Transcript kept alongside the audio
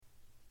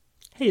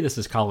Hey, this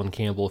is Colin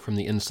Campbell from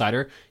The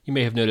Insider. You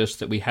may have noticed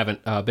that we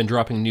haven't been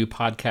dropping new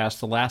podcasts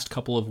the last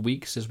couple of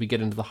weeks as we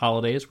get into the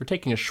holidays. We're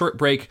taking a short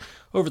break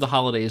over the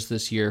holidays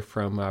this year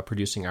from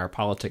producing our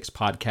politics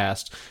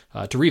podcast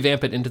to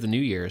revamp it into the new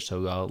year.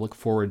 So look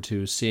forward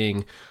to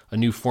seeing a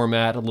new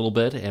format a little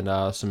bit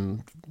and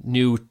some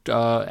new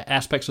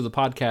aspects of the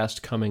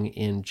podcast coming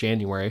in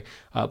January.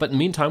 But in the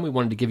meantime, we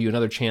wanted to give you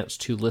another chance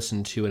to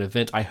listen to an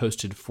event I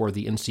hosted for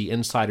the NC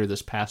Insider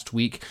this past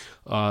week,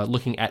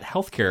 looking at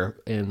healthcare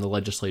in the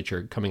legislature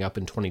coming up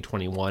in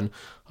 2021,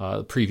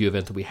 preview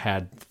event that we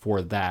had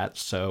for that.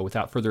 So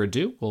without further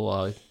ado,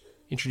 we'll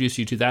introduce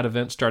you to that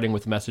event, starting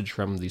with a message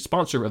from the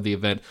sponsor of the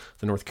event,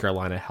 the North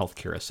Carolina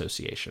Healthcare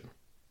Association.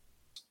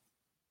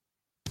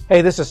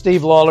 Hey, this is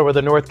Steve Lawler with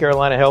the North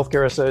Carolina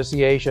Healthcare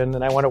Association,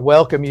 and I want to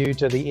welcome you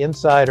to the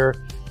Insider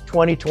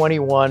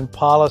 2021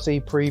 Policy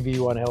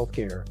Preview on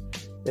Healthcare.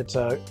 It's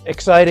an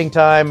exciting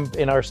time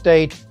in our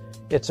state.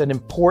 It's an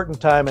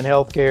important time in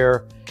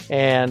healthcare,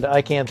 and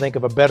I can't think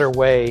of a better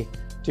way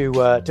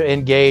to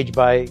engage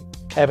by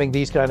having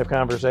these kind of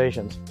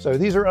conversations. So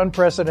these are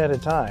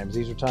unprecedented times.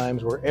 These are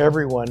times where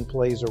everyone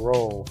plays a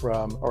role,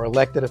 from our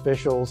elected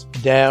officials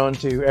down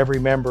to every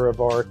member of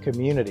our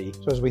community.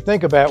 So as we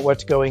think about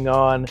what's going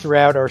on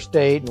throughout our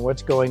state and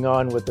what's going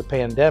on with the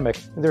pandemic,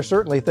 there are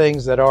certainly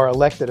things that our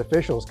elected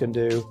officials can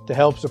do to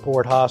help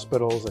support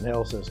hospitals and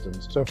health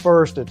systems. So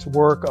first, it's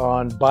work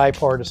on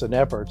bipartisan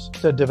efforts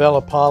to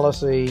develop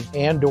policy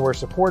and/or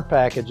support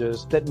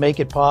packages that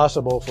make it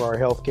possible for our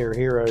healthcare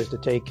heroes to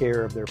take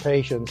care of their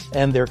patients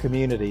and their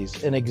communities.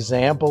 An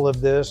example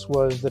of this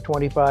was the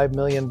 $25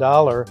 million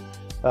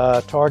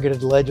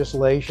targeted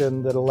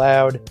legislation that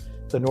allowed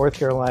the North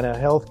Carolina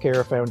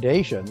Healthcare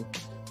Foundation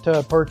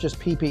to purchase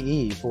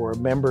PPE for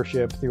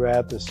membership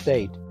throughout the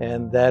state.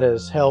 And that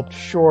has helped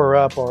shore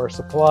up our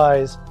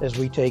supplies as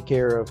we take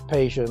care of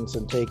patients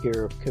and take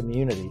care of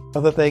community.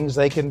 Other things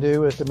they can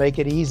do is to make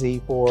it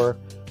easy for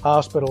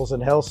hospitals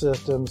and health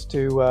systems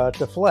to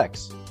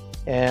flex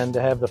and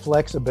to have the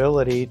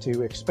flexibility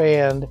to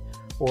expand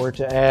or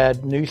to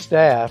add new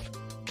staff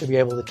to be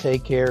able to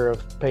take care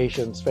of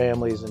patients,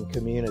 families, and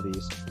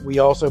communities. We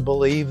also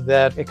believe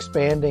that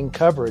expanding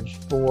coverage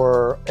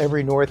for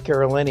every North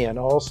Carolinian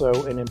also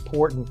an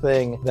important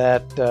thing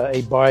that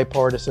a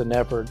bipartisan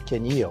effort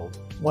can yield.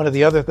 One of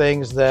the other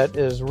things that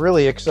is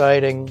really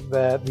exciting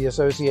that the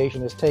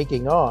association is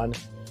taking on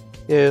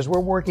is we're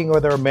working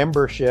with our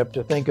membership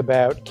to think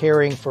about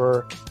caring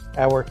for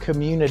our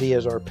community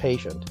as our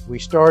patient. We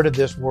started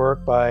this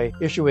work by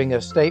issuing a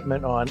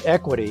statement on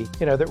equity,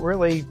 that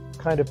really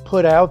kind of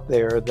put out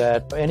there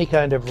that any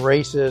kind of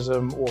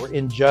racism or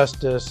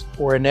injustice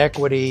or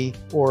inequity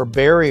or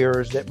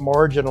barriers that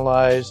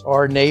marginalize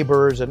our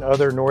neighbors and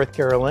other North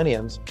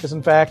Carolinians is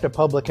in fact a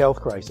public health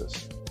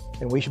crisis.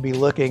 And we should be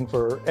looking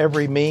for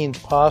every means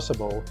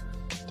possible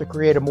to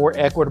create a more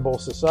equitable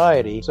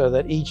society so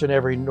that each and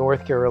every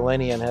North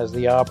Carolinian has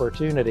the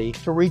opportunity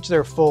to reach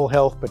their full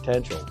health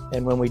potential.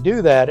 And when we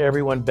do that,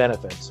 everyone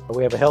benefits.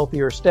 We have a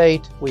healthier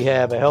state. We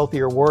have a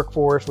healthier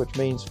workforce, which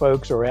means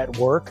folks are at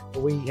work.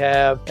 We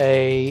have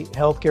a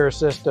healthcare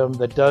system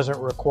that doesn't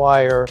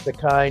require the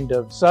kind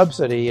of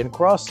subsidy and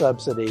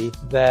cross-subsidy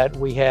that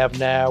we have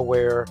now,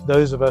 where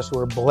those of us who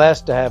are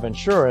blessed to have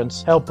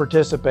insurance help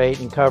participate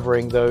in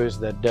covering those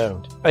that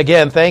don't.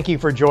 Again, thank you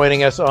for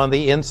joining us on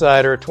the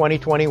Insider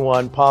 2021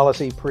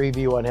 Policy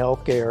Preview on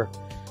Healthcare.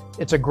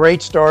 It's a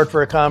great start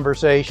for a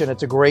conversation.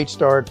 It's a great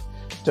start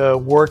to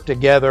work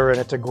together, and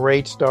it's a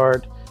great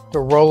start to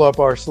roll up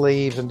our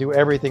sleeves and do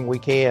everything we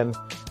can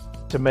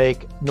to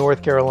make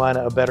North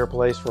Carolina a better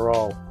place for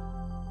all.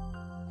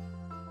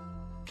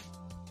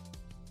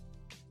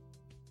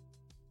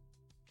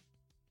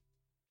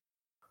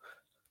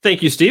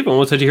 Thank you, Steve. I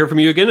wanted to hear from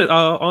you again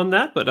on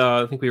that, but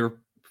I think we were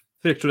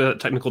fixed with a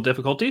technical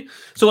difficulty.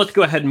 So let's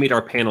go ahead and meet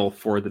our panel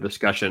for the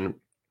discussion.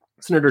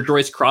 Senator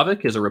Joyce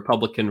Kravic is a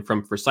Republican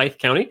from Forsyth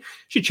County.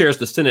 She chairs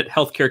the Senate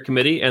Healthcare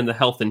Committee and the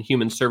Health and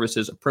Human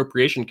Services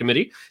Appropriation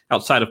Committee.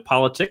 Outside of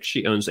politics,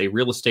 she owns a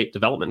real estate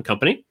development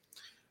company.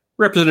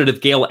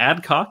 Representative Gail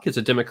Adcock is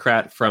a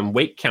Democrat from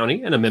Wake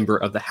County and a member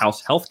of the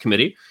House Health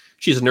Committee.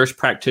 She's a nurse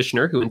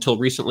practitioner who until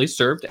recently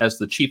served as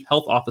the Chief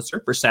Health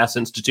Officer for SAS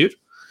Institute.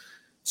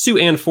 Sue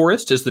Ann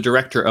Forrest is the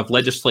Director of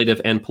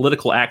Legislative and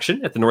Political Action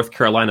at the North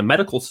Carolina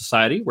Medical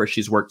Society, where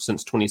she's worked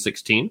since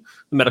 2016.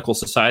 The Medical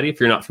Society, if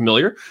you're not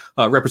familiar,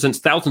 represents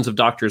thousands of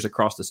doctors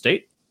across the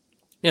state.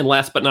 And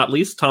last but not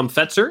least, Tom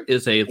Fetzer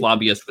is a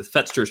lobbyist with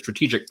Fetzer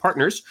Strategic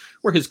Partners,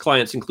 where his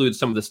clients include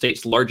some of the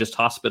state's largest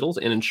hospitals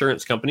and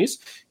insurance companies.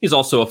 He's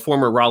also a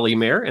former Raleigh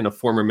mayor and a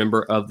former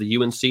member of the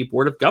UNC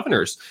Board of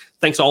Governors.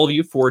 Thanks all of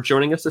you for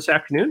joining us this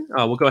afternoon.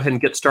 We'll go ahead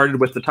and get started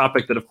with the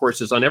topic that, of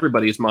course, is on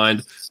everybody's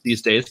mind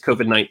these days,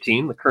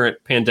 COVID-19. The current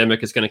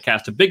pandemic is going to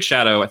cast a big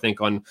shadow, I think,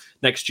 on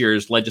next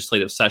year's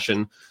legislative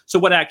session. So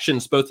what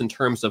actions, both in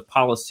terms of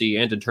policy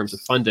and in terms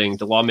of funding,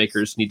 do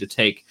lawmakers need to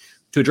take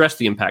to address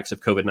the impacts of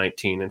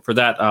COVID-19? And for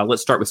that,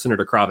 let's start with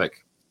Senator Kravic.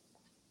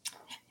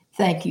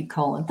 Thank you,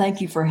 Colin.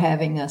 Thank you for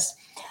having us.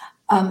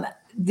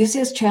 This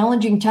is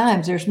challenging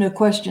times. There's no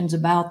questions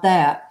about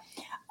that.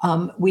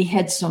 We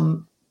had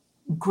some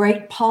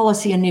great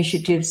policy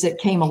initiatives that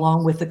came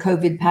along with the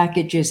COVID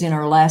packages in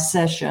our last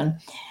session.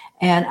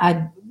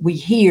 And we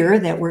hear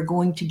that we're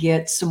going to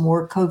get some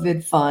more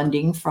COVID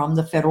funding from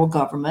the federal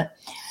government.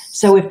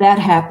 So if that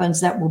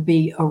happens, that will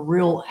be a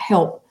real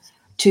help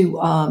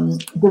to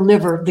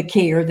deliver the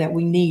care that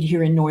we need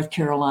here in North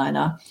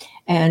Carolina.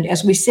 And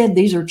as we said,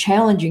 these are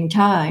challenging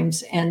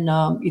times. And,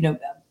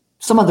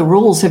 some of the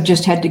rules have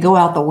just had to go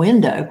out the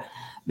window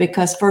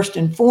because first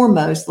and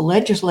foremost, the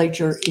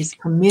legislature is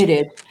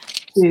committed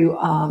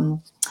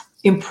to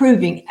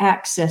improving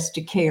access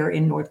to care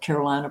in North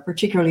Carolina,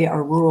 particularly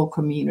our rural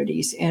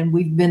communities. And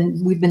we've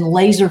been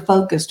laser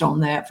focused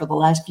on that for the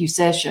last few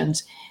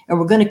sessions, and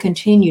we're going to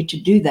continue to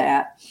do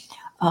that.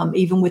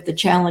 Even with the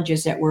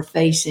challenges that we're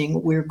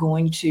facing, we're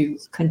going to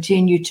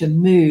continue to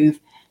move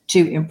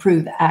to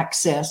improve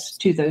access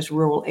to those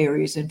rural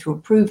areas and to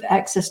improve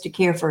access to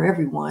care for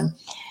everyone.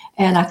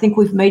 And I think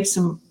we've made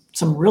some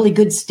really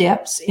good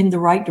steps in the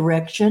right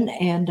direction,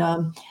 and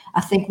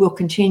I think we'll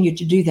continue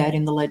to do that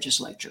in the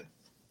legislature.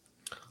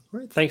 All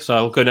right, thanks.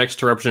 We'll go next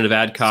to Representative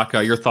Adcock.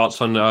 Your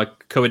thoughts on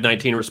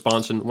COVID-19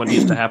 response and what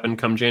needs to happen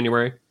come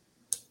January?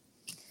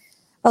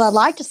 Well, I'd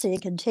like to see a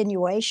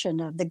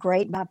continuation of the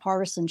great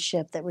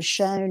bipartisanship that was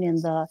shown in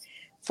the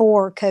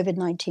 4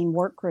 COVID-19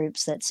 work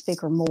groups that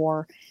Speaker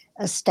Moore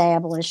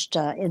established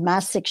in my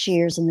 6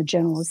 years in the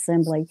General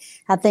Assembly.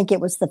 I think it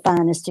was the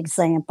finest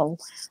example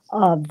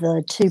of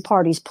the two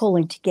parties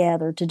pulling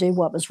together to do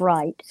what was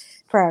right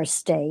for our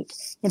state,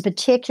 in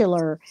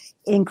particular,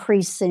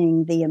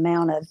 increasing the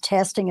amount of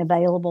testing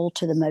available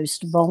to the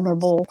most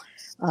vulnerable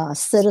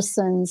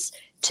citizens,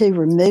 to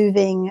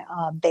removing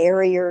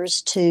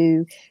barriers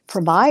to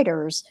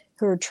providers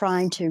who are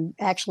trying to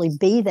actually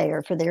be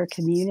there for their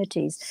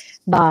communities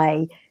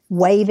by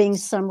waiving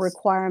some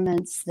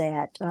requirements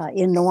that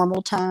in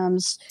normal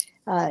times,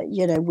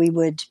 we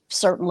would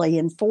certainly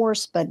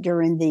enforce, but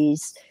during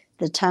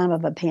the time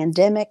of a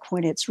pandemic,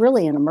 when it's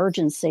really an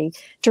emergency,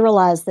 to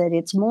realize that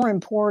it's more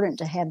important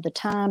to have the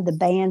time, the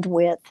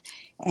bandwidth,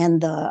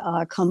 and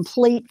the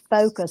complete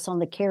focus on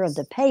the care of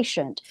the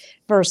patient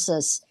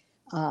versus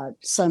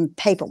some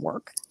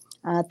paperwork.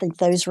 I think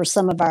those were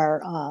some of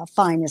our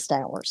finest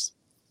hours.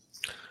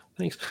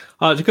 Thanks.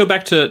 To go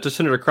back to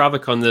Senator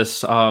Kravic on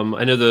this,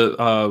 I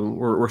know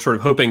we're sort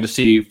of hoping to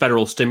see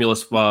federal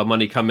stimulus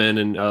money come in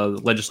and the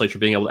legislature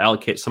being able to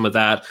allocate some of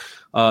that.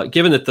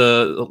 Given that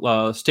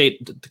the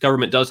state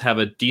government does have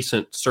a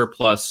decent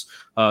surplus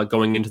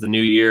going into the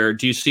new year,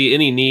 do you see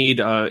any need,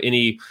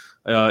 any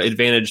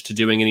advantage to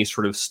doing any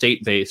sort of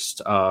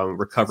state-based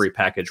recovery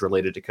package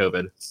related to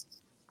COVID?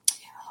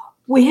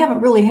 We haven't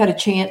really had a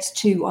chance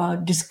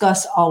to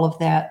discuss all of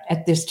that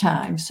at this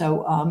time.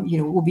 So,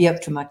 we'll be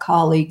up to my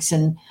colleagues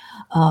and,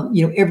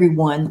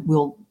 everyone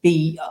will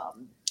be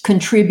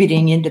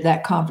contributing into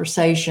that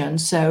conversation.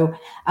 So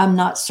I'm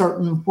not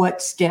certain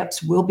what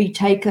steps will be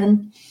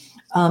taken.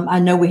 I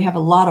know we have a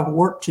lot of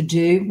work to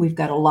do. We've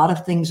got a lot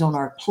of things on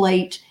our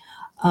plate.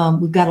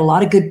 We've got a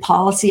lot of good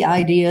policy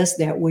ideas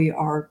that we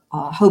are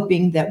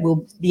hoping that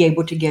we'll be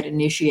able to get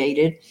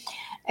initiated.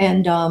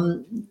 And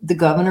the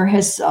governor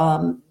has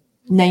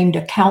named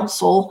a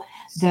council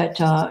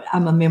that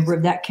I'm a member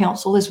of that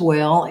council as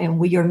well. And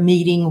we are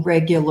meeting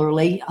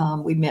regularly.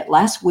 We met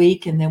last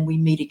week and then we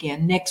meet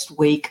again next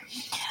week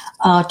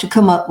to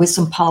come up with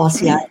some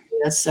policy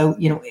ideas. So,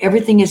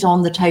 everything is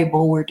on the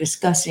table. We're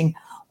discussing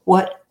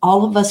what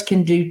all of us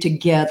can do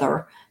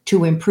together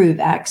to improve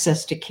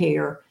access to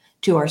care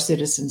to our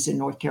citizens in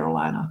North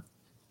Carolina.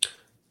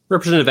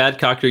 Representative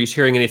Adcock, are you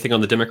hearing anything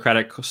on the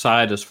Democratic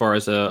side as far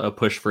as a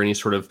push for any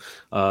sort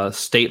of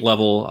state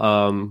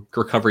level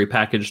recovery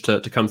package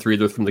to come through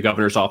either from the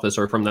governor's office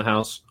or from the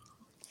House?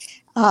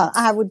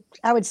 I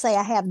would say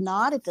I have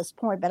not at this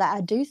point, but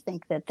I do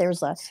think that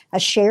there's a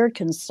shared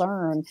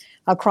concern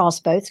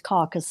across both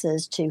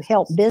caucuses to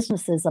help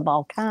businesses of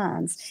all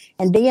kinds.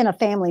 And being a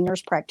family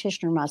nurse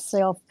practitioner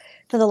myself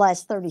for the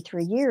last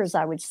 33 years,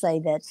 I would say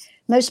that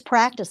most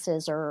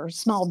practices are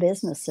small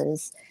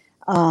businesses,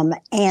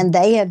 and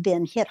they have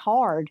been hit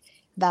hard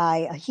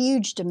by a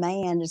huge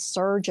demand, a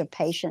surge of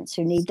patients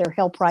who need their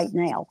help right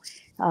now.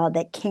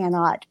 That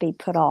cannot be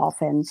put off.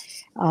 And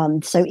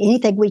so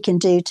anything we can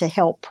do to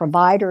help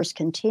providers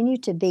continue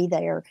to be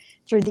there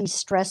through these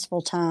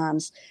stressful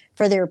times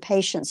for their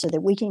patients so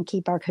that we can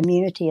keep our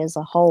community as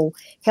a whole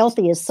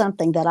healthy is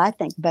something that I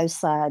think both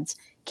sides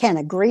can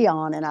agree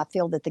on. And I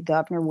feel that the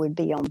governor would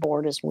be on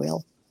board as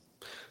well.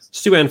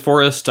 Sue Ann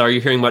Forrest, are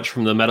you hearing much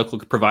from the medical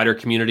provider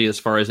community as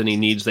far as any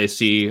needs they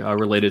see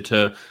related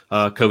to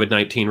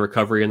COVID-19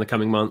 recovery in the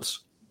coming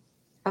months?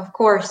 Of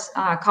course,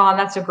 Colin,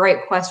 that's a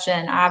great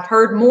question. I've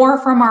heard more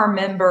from our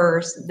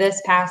members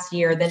this past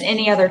year than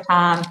any other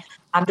time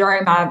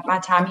during my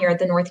time here at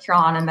the North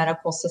Carolina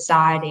Medical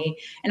Society.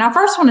 And I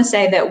first want to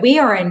say that we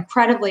are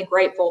incredibly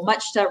grateful,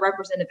 much to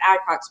Representative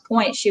Adcock's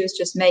point she was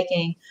just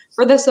making,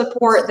 for the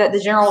support that the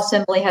General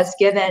Assembly has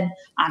given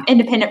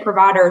independent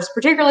providers,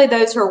 particularly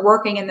those who are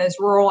working in those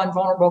rural and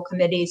vulnerable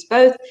communities,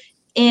 both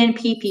in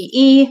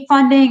PPE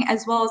funding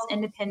as well as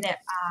independent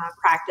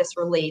practice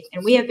relief.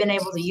 And we have been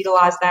able to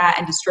utilize that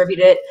and distribute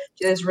it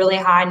to those really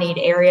high need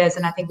areas.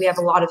 And I think we have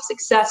a lot of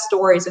success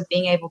stories of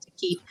being able to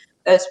keep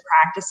those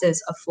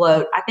practices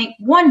afloat. I think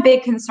one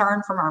big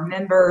concern from our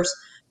members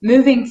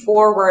moving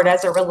forward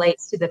as it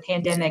relates to the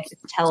pandemic is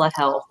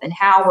telehealth and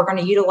how we're going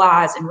to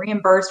utilize and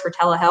reimburse for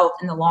telehealth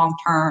in the long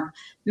term.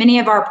 Many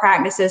of our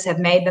practices have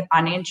made the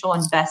financial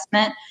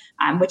investment,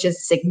 which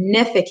is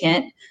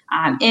significant,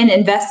 in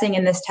investing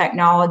in this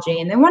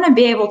technology. And they want to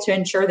be able to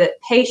ensure that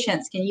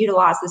patients can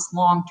utilize this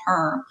long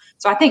term.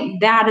 So I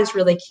think that is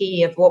really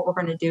key of what we're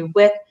going to do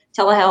with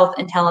telehealth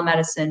and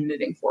telemedicine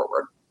moving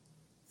forward.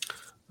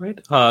 Right.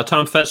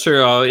 Tom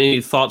Fetzer, any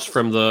thoughts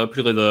from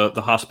particularly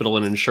the hospital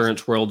and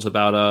insurance worlds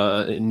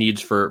about needs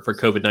for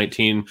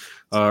COVID-19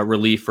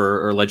 relief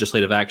or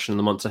legislative action in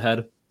the months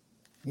ahead?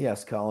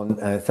 Yes, Colin,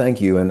 thank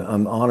you. And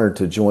I'm honored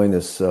to join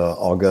this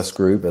august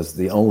group as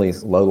the only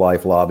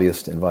low-life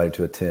lobbyist invited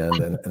to attend,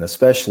 and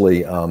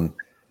especially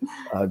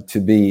to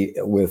be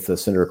with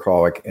Senator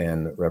Krawiec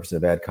and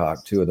Representative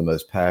Adcock, two of the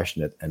most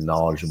passionate and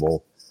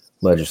knowledgeable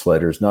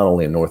legislators, not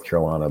only in North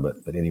Carolina,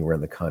 but anywhere in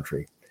the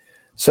country.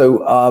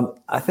 So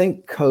I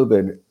think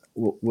COVID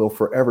will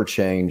forever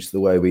change the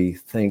way we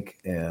think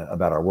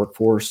about our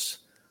workforce,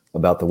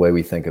 about the way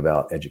we think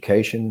about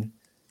education,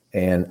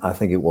 and I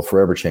think it will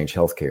forever change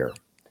healthcare.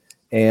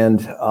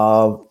 And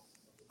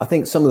I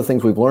think some of the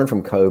things we've learned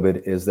from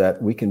COVID is that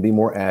we can be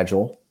more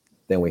agile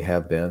than we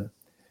have been.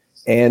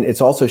 And it's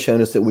also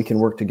shown us that we can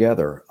work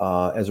together.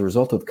 As a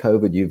result of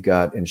COVID, you've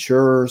got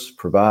insurers,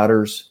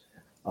 providers,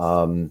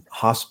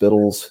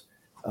 hospitals,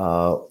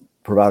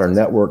 provider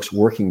networks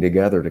working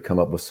together to come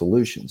up with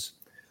solutions.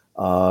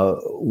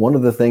 One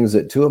of the things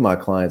that two of my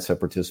clients have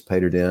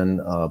participated in,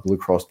 Blue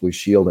Cross Blue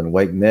Shield and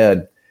Wake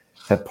Med,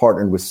 have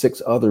partnered with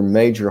 6 other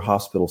major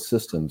hospital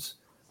systems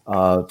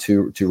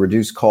to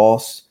reduce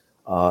costs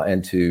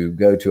and to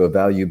go to a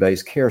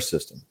value-based care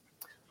system.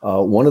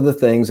 One of the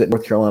things that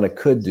North Carolina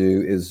could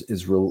do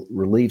is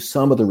relieve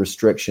some of the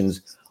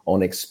restrictions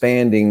on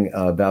expanding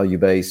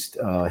value-based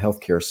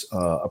healthcare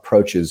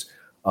approaches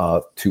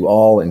to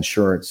all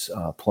insurance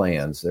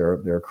plans.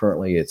 There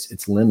currently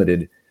it's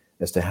limited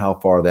as to how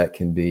far that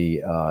can be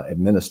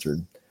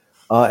administered.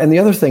 And the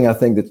other thing I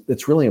think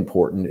that's really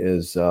important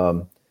is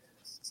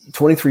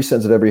 23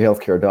 cents of every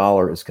healthcare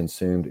dollar is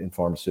consumed in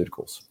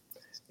pharmaceuticals.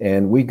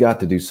 And we've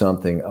got to do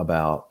something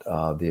about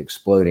the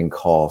exploding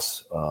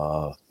costs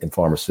in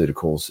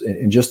pharmaceuticals.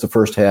 In just the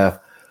first half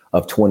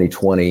of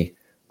 2020,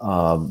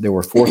 there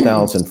were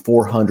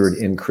 4,400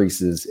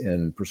 increases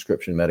in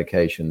prescription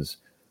medications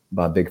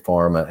by Big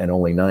Pharma, and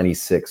only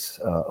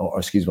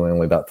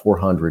only about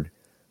 400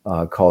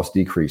 cost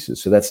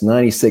decreases. So that's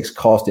 96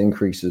 cost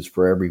increases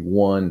for every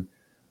one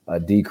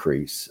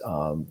decrease.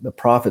 The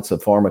profits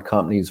of pharma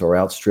companies are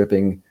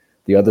outstripping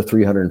the other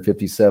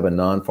 357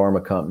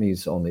 non-pharma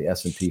companies on the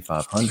S&P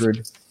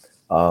 500.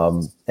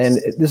 And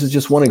this is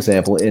just one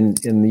example. In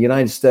the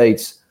United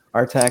States,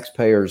 our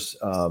taxpayers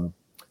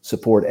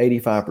support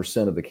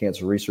 85% of the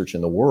cancer research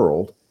in the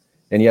world,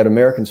 and yet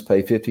Americans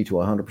pay 50 to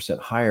 100%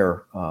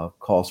 higher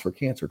costs for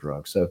cancer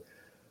drugs. So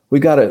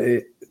we've got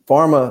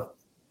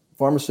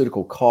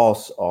pharmaceutical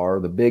costs are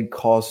the big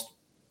cost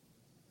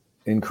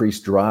increase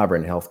driver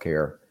in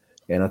healthcare,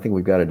 and I think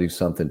we've got to do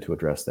something to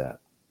address that.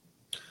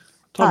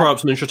 Tom brought up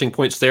some interesting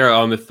points there.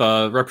 If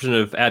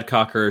Representative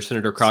Adcock or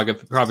Senator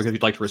Krawiec, if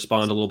you'd like to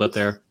respond a little bit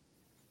there.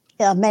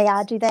 May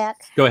I do that?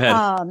 Go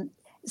ahead.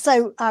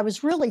 So I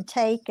was really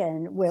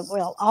taken with,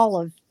 all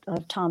of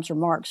Tom's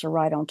remarks are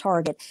right on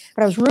target,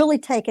 but I was really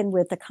taken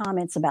with the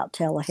comments about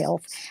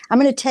telehealth. I'm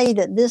going to tell you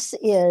that this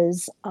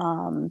is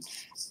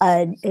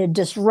a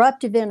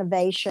disruptive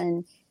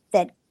innovation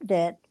that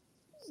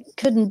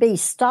couldn't be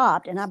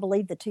stopped, and I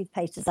believe the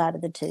toothpaste is out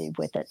of the tube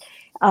with it.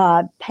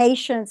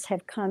 Patients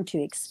have come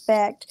to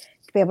expect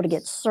to be able to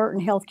get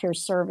certain healthcare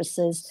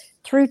services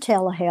through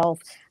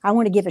telehealth. I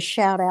want to give a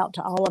shout out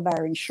to all of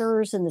our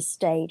insurers in the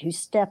state who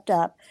stepped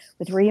up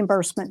with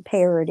reimbursement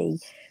parity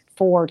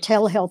for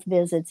telehealth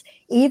visits,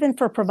 even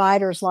for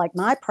providers like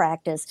my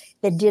practice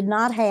that did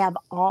not have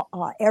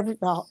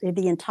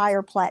the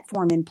entire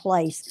platform in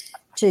place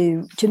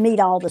to meet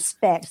all the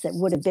specs that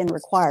would have been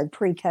required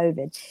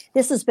pre-COVID.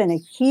 This has been a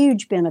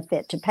huge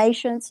benefit to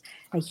patients,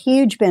 a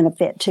huge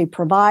benefit to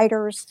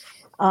providers.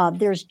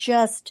 There's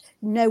just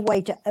no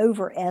way to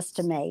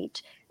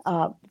overestimate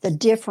the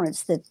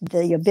difference that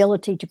the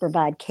ability to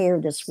provide care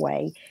this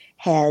way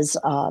has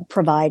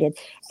provided.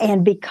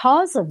 And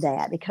because of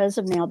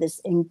now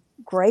this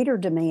greater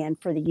demand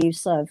for the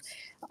use of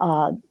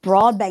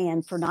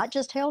broadband for not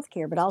just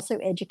healthcare, but also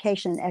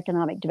education and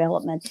economic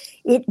development,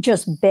 it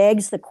just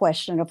begs the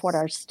question of what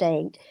our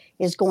state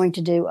is going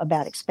to do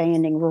about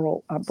expanding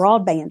rural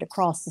broadband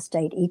across the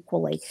state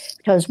equally,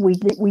 because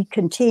we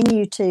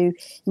continue to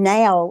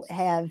now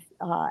have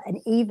an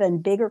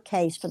even bigger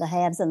case for the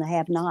haves and the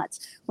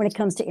have-nots when it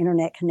comes to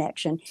internet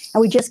connection,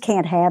 and we just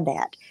can't have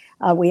that.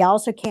 We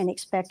also can't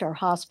expect our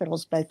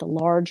hospitals, both the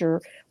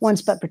larger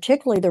ones, but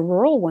particularly the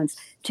rural ones,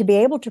 to be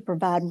able to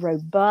provide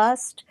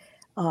robust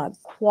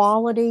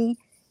quality,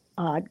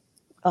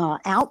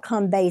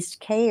 outcome-based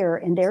care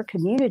in their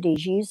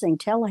communities using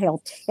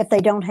telehealth if they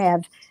don't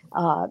have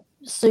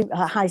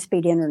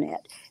high-speed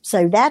internet.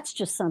 So that's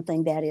just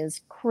something that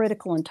is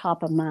critical and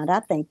top of mind, I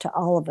think, to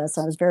all of us.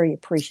 I was very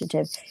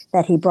appreciative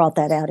that he brought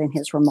that out in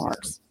his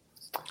remarks.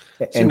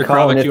 Senator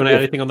Kravic, do you want to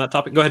add anything on that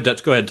topic? Go ahead,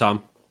 Dutch. Go ahead,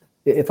 Tom.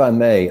 If I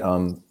may,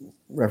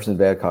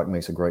 Representative Adcock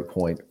makes a great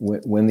point.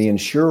 When the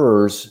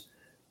insurers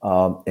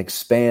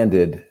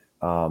expanded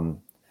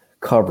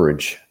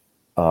coverage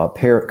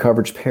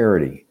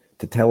parity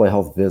to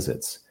telehealth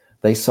visits,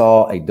 they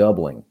saw a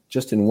doubling.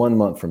 Just in 1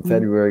 month, from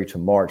February to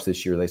March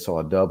this year, they saw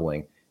a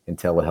doubling in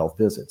telehealth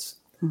visits.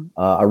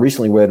 I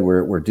recently read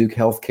where Duke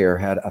Healthcare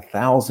had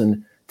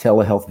 1,000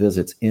 telehealth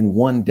visits in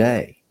one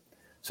day.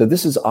 So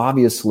this is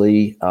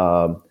obviously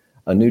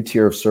a new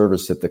tier of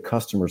service that the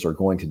customers are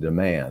going to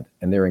demand,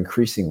 and they're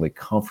increasingly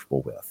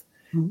comfortable with.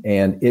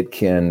 And it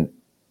can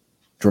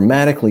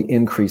dramatically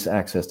increase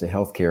access to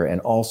healthcare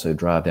and also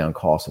drive down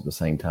costs at the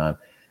same time.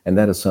 And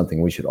that is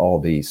something we should all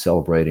be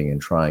celebrating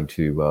and trying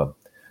to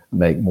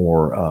make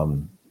more,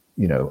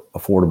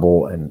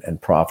 affordable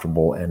and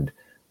profitable and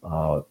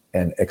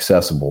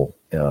accessible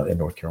in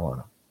North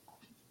Carolina.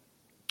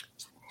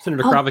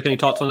 Senator Kravic, any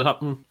thoughts on the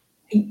topic?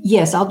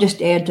 Yes, I'll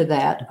just add to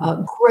that.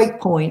 Great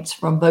points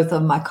from both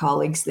of my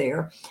colleagues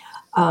there.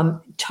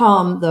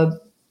 Tom,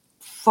 the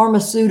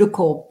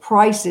pharmaceutical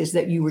prices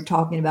that you were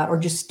talking about are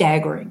just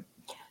staggering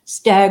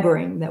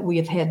that we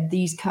have had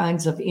these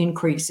kinds of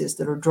increases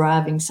that are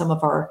driving some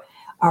of our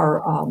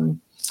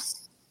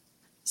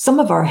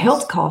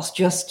health costs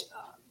just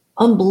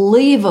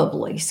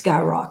unbelievably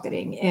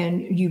skyrocketing.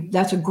 And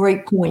that's a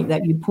great point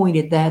that you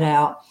pointed that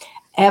out.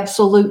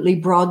 Absolutely,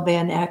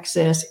 broadband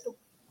access.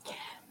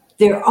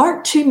 There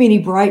aren't too many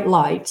bright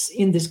lights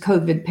in this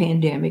COVID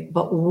pandemic,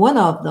 but one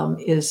of them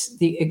is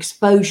the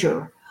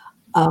exposure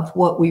of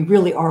what we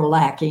really are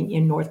lacking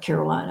in North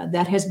Carolina.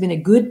 That has been a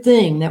good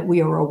thing that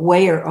we are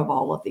aware of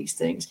all of these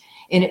things.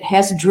 And it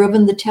has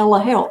driven the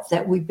telehealth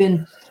that we've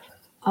been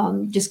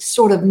just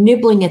sort of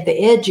nibbling at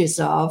the edges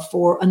of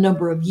for a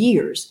number of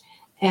years.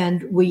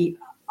 And we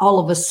all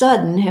of a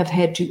sudden have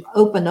had to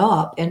open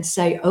up and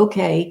say,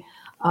 okay,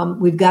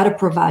 we've got to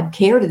provide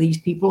care to these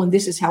people, and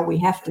this is how we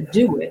have to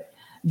do it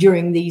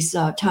during these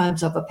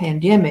times of a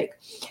pandemic.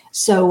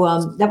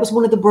 So that was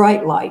one of the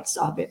bright lights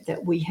of it,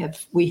 that we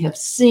have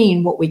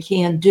seen what we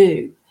can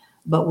do,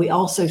 but we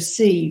also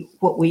see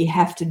what we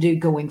have to do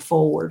going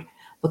forward,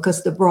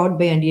 because the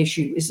broadband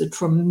issue is a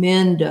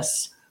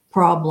tremendous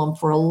problem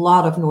for a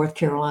lot of North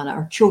Carolina.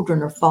 Our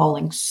children are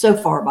falling so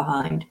far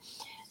behind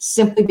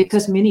simply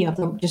because many of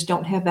them just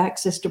don't have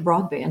access to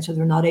broadband, so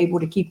they're not able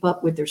to keep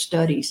up with their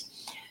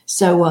studies.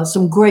 So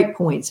some great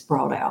points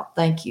brought out.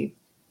 Thank you.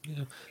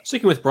 Yeah.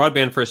 Sticking with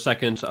broadband for a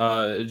second,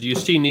 do you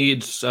see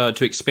needs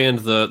to expand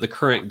the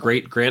current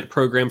GREAT grant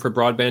program for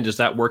broadband? Is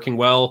that working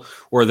well,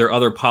 or are there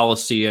other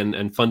policy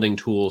and funding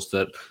tools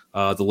that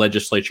the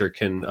legislature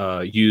can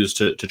use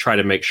to try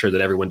to make sure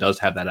that everyone does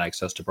have that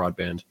access to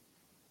broadband?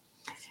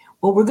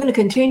 Well, we're going to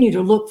continue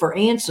to look for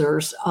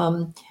answers.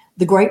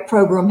 The GREAT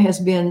program has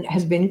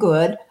been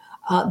good.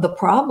 The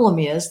problem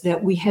is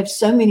that we have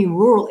so many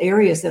rural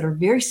areas that are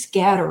very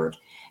scattered,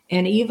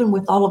 and even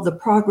with all of the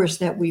progress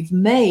that we've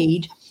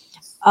made,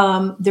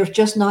 there's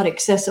just not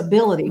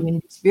accessibility in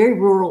these very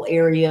rural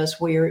areas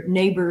where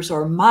neighbors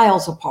are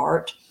miles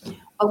apart,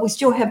 but we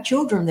still have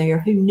children there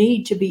who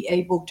need to be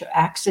able to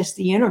access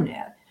the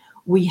internet.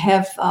 We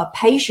have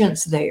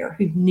patients there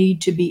who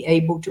need to be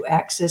able to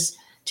access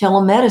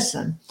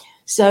telemedicine.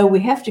 So we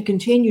have to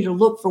continue to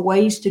look for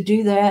ways to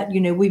do that.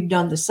 We've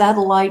done the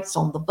satellites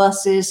on the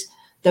buses.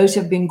 Those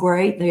have been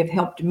great. They have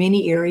helped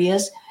many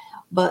areas,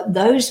 but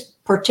those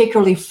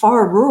particularly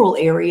far rural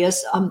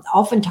areas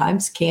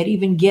oftentimes can't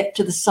even get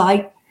to the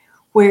site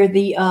where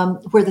the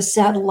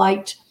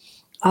satellite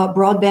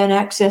broadband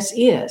access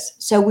is.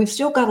 So we've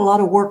still got a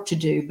lot of work to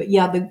do. But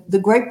yeah, the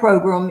GREAT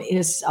program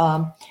has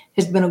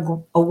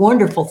been a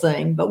wonderful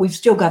thing, but we've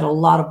still got a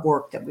lot of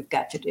work that we've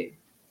got to do.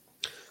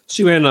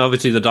 Sue Ann,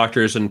 obviously the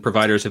doctors and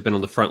providers have been on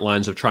the front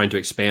lines of trying to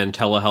expand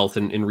telehealth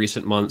in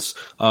recent months.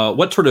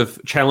 What sort of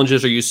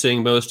challenges are you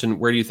seeing most, and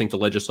where do you think the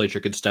legislature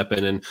could step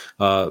in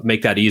and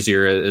make that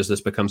easier as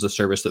this becomes a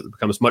service that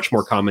becomes much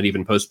more common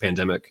even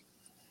post-pandemic?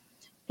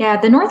 Yeah,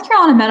 the North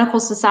Carolina Medical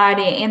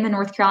Society and the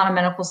North Carolina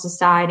Medical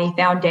Society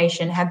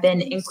Foundation have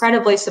been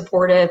incredibly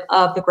supportive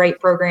of the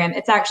GREAT program.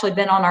 It's actually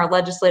been on our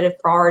legislative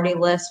priority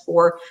list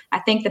for, I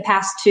think, the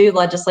past 2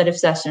 legislative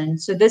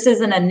sessions. So this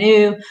isn't a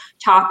new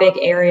topic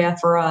area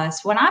for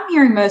us. What I'm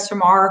hearing most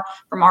from our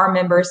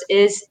members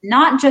is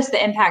not just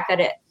the impact that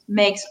it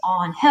makes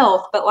on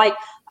health, but like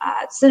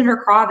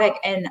Senator Kravic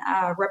and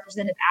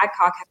Representative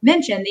Adcock have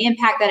mentioned, the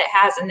impact that it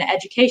has in the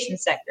education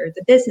sector,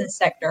 the business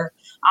sector,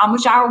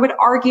 which I would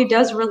argue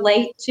does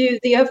relate to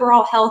the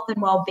overall health and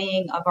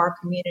well-being of our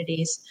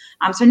communities.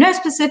 So no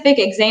specific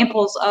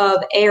examples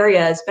of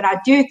areas, but I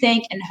do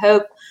think and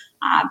hope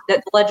that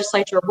the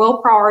legislature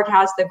will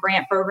prioritize the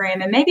GRANT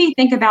program and maybe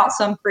think about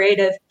some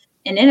creative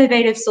and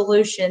innovative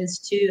solutions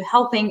to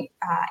helping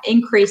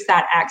increase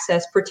that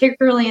access,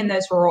 particularly in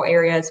those rural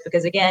areas.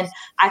 Because again,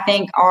 I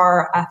think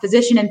our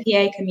physician and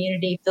PA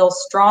community feels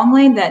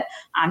strongly that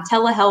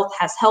telehealth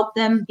has helped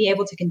them be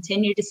able to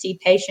continue to see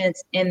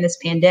patients in this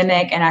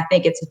pandemic. And I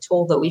think it's a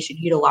tool that we should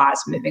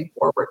utilize moving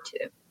forward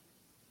too.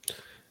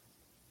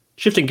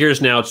 Shifting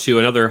gears now to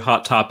another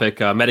hot topic,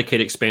 Medicaid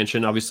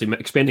expansion. Obviously,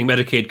 expanding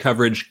Medicaid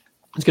coverage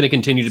is going to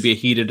continue to be a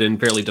heated and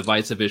fairly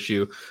divisive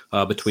issue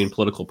between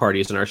political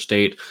parties in our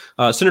state.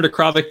 Senator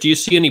Kravic, do you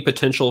see any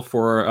potential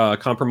for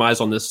compromise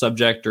on this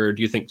subject, or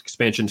do you think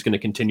expansion is going to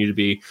continue to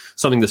be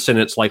something the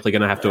Senate's likely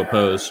going to have to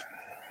oppose?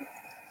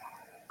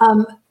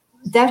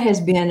 That has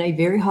been a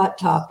very hot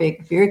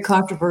topic, very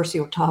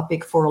controversial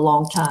topic for a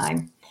long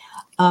time.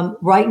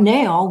 Right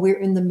now, we're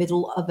in the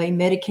middle of a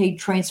Medicaid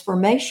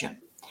transformation.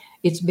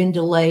 It's been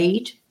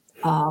delayed.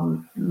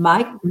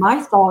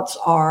 My thoughts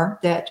are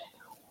that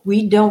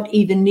we don't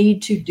even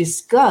need to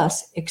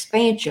discuss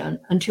expansion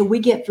until we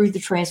get through the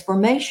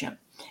transformation.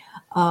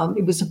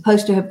 It was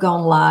supposed to have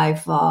gone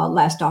live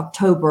last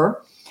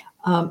October.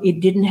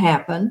 It didn't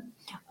happen.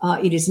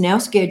 It is now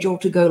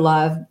scheduled to go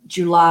live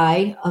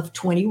July of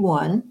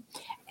 21.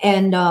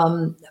 And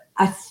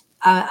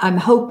I'm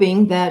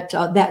hoping that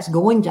that's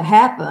going to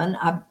happen.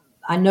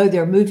 I know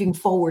they're moving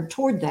forward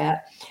toward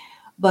that.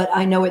 But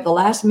I know at the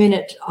last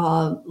minute,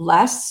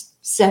 last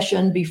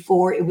session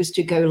before it was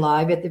to go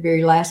live, at the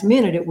very last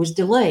minute, it was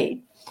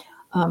delayed.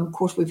 Of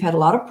course, we've had a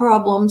lot of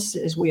problems,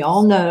 as we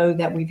all know,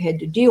 that we've had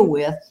to deal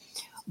with.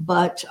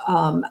 But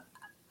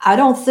I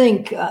don't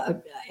think,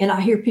 and I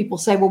hear people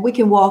say, well, we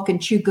can walk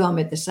and chew gum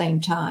at the same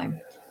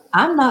time.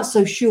 I'm not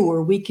so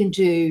sure we can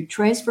do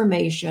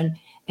transformation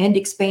and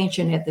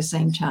expansion at the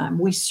same time.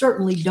 We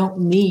certainly don't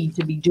need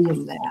to be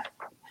doing that.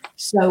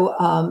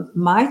 So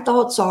my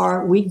thoughts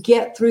are we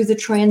get through the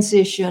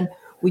transition.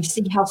 We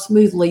see how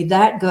smoothly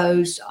that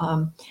goes.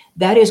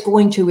 That is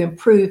going to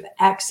improve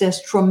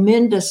access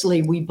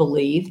tremendously, we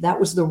believe. That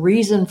was the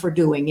reason for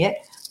doing it.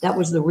 That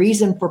was the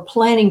reason for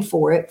planning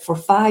for it for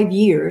 5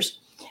 years.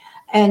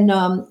 And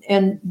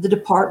the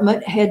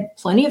department had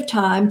plenty of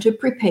time to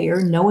prepare,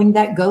 knowing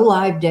that go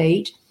live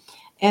date,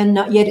 and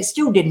yet it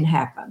still didn't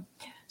happen.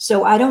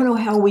 So I don't know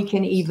how we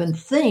can even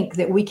think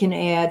that we can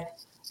add,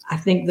 I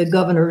think the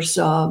governor's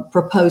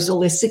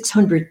proposal is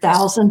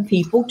 600,000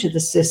 people to the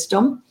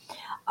system.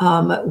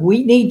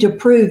 We need to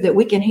prove that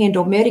we can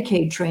handle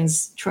Medicaid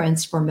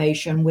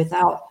transformation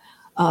without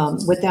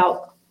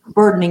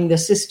burdening the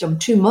system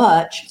too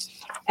much,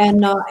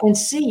 and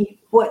see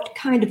what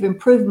kind of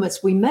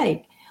improvements we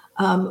make.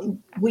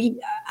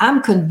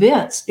 I'm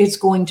convinced it's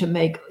going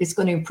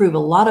to improve a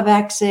lot of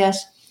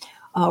access.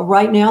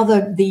 Right now,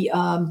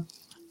 the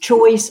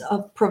choice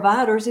of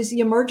providers is the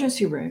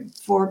emergency room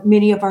for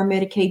many of our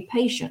Medicaid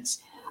patients.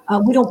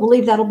 We don't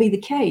believe that'll be the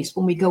case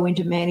when we go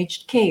into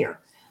managed care.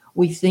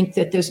 We think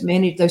that those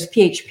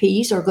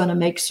PHPs are going to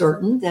make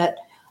certain that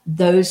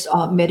those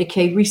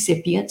Medicaid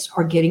recipients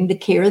are getting the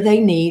care they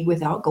need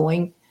without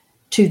going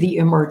to the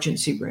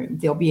emergency room.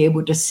 They'll be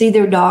able to see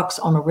their docs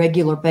on a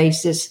regular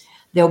basis.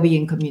 They'll be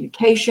in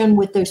communication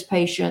with those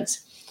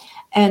patients.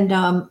 And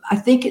I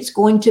think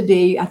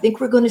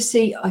we're going to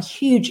see a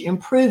huge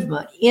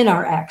improvement in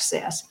our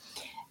access.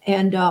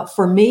 And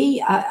for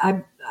me,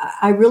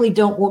 I really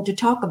don't want to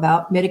talk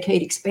about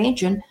Medicaid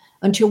expansion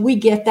until we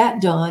get that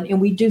done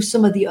and we do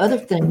some of the other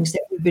things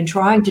that we've been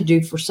trying to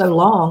do for so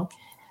long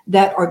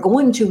that are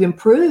going to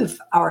improve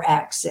our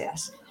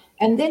access,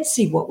 and then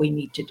see what we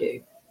need to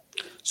do.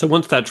 So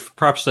once that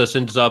process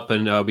ends up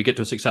and we get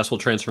to a successful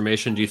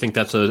transformation, do you think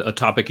that's a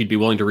topic you'd be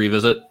willing to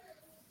revisit?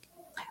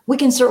 We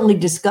can certainly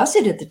discuss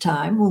it at the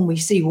time when we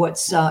see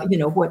what's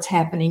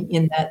happening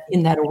in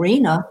that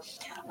arena.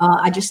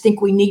 I just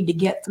think we need to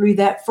get through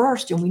that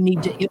first, and we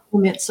need to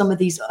implement some of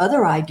these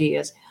other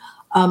ideas.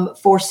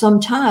 For some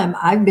time,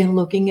 I've been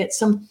looking at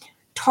some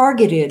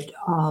targeted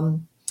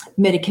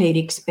Medicaid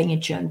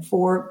expansion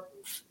for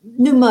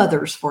new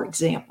mothers, for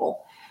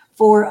example,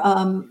 for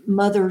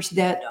mothers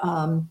that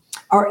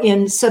are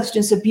in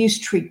substance abuse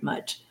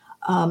treatment.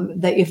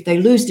 That if they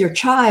lose their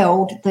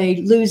child, they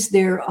lose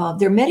their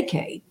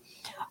Medicaid.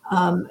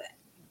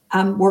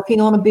 I'm working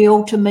on a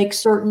bill to make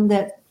certain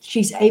that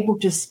she's able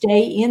to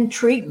stay in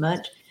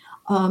treatment,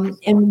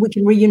 and we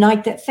can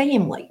reunite that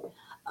family.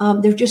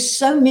 There are just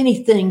so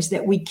many things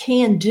that we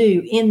can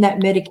do in that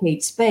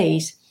Medicaid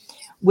space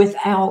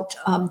without,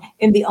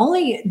 and the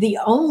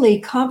only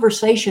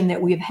conversation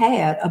that we've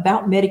had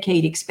about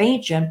Medicaid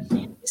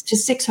expansion is to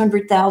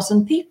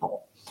 600,000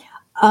 people.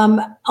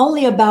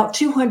 Only about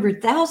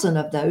 200,000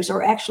 of those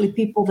are actually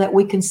people that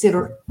we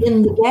consider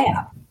in the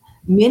gap.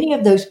 Many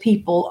of those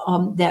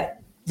people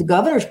that the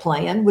governor's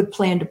plan would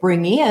plan to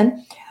bring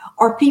in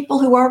are people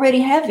who already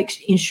have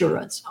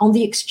insurance on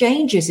the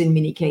exchanges in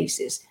many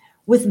cases,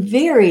 with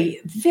very,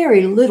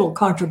 very little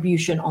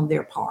contribution on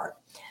their part.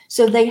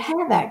 So they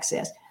have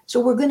access. So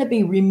we're going to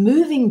be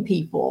removing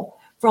people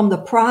from the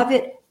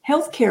private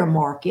healthcare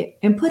market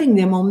and putting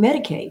them on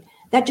Medicaid.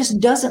 That just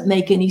doesn't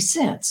make any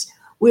sense.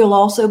 We'll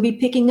also be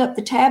picking up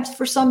the tabs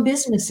for some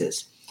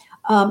businesses.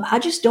 I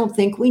just don't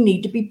think we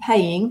need to be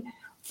paying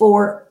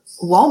for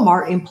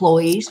Walmart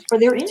employees for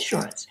their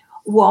insurance.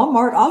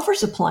 Walmart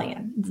offers a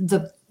plan.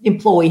 The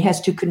employee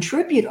has to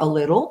contribute a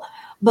little,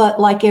 but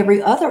like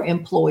every other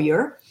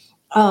employer,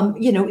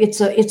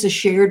 it's a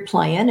shared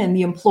plan, and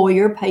the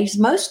employer pays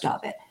most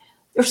of it.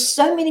 There's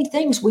so many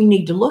things we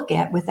need to look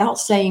at without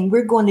saying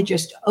we're going to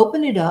just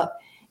open it up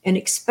and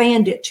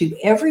expand it to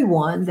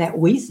everyone that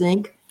we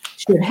think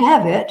should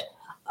have it,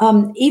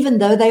 even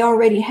though they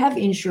already have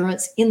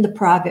insurance in the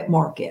private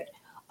market.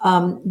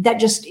 That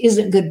just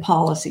isn't good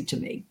policy to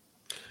me.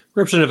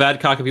 Representative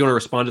Adcock, if you want to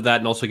respond to that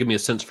and also give me a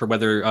sense for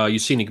whether you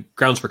see any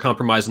grounds for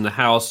compromise in the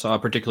House,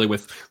 particularly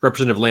with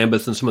Representative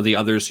Lambeth and some of the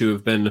others who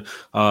have been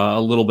a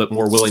little bit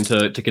more willing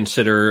to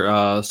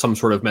consider some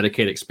sort of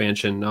Medicaid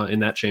expansion in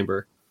that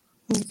chamber.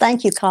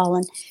 Thank you,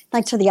 Colin.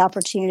 Thanks for the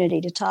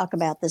opportunity to talk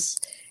about this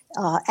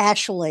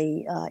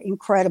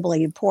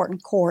incredibly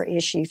important core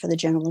issue for the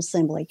General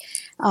Assembly.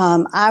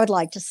 I would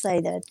like to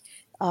say that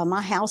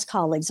my House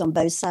colleagues on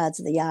both sides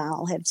of the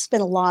aisle have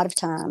spent a lot of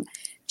time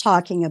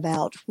talking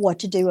about what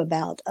to do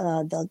about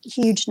the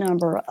huge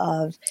number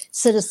of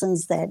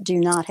citizens that do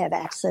not have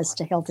access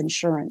to health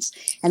insurance.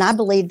 And I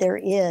believe there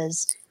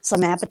is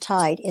some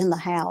appetite in the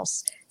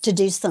House to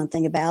do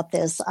something about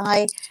this.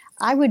 I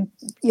hear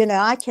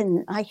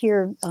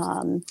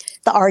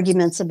the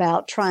arguments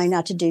about trying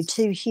not to do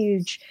two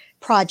huge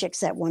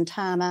projects at one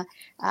time.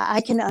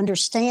 I can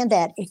understand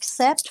that,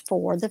 except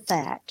for the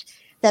fact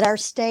that our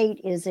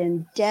state is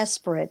in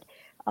desperate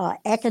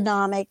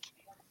economic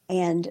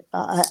and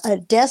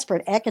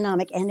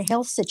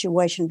health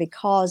situation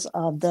because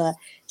of the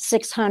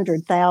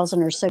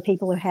 600,000 or so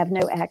people who have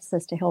no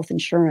access to health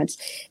insurance.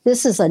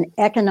 This is an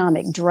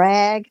economic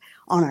drag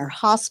on our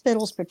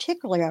hospitals,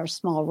 particularly our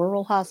small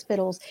rural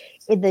hospitals.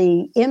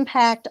 The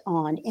impact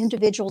on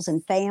individuals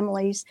and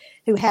families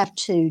who have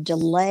to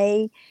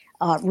delay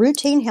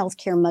routine health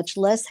care, much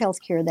less health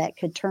care that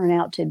could turn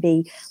out to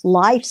be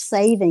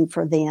life-saving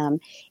for them,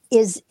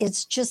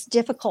 it's just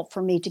difficult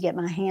for me to get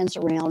my hands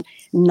around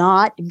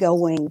not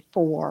going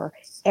for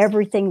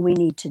everything we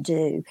need to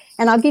do.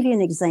 And I'll give you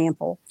an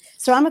example.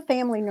 So I'm a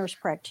family nurse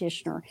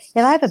practitioner.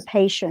 If I have a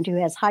patient who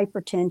has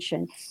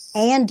hypertension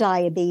and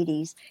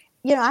diabetes,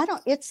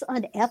 it's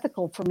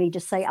unethical for me to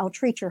say, I'll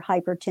treat your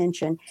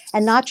hypertension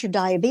and not your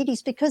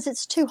diabetes, because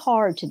it's too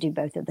hard to do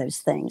both of those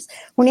things.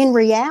 When in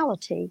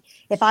reality,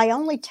 if I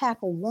only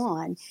tackle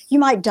one, you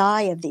might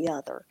die of the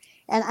other.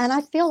 And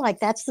I feel like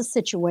that's the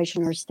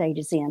situation our state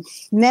is in.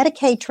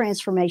 Medicaid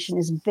transformation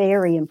is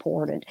very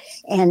important,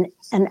 and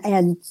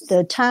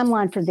the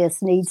timeline for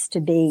this needs to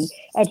be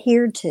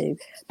adhered to.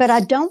 But I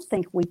don't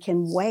think we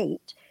can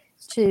wait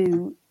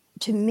to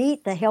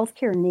meet the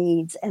healthcare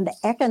needs and the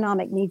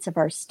economic needs of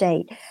our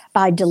state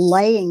by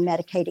delaying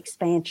Medicaid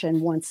expansion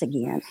once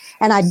again.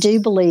 And I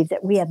do believe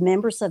that we have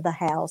members of the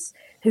House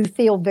who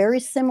feel very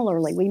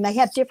similarly. We may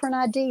have different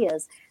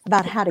ideas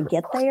about how to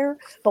get there,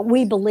 but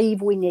we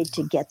believe we need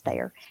to get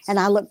there. And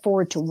I look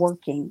forward to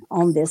working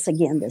on this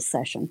again this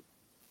session.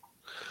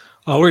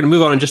 We're going to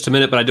move on in just a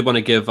minute, but I did want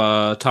to give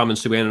Tom and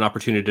Sue Ann an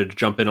opportunity to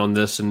jump in on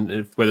this,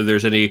 and whether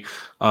there's any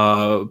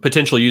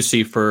potential you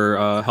see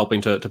for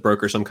helping to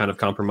broker some kind of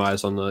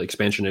compromise on the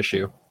expansion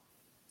issue.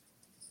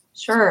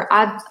 Sure.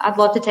 I'd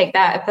love to take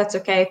that, if that's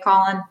okay,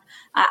 Colin.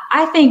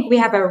 I think we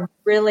have a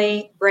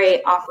really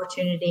great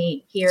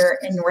opportunity here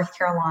in North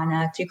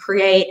Carolina to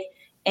create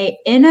an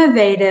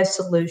innovative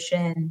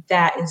solution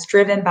that is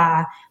driven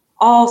by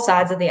all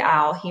sides of the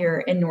aisle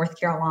here in North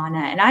Carolina.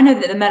 And I know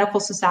that the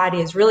Medical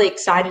Society is really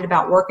excited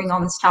about working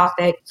on this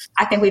topic.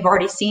 I think we've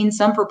already seen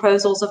some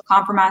proposals of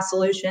compromise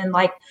solution,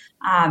 like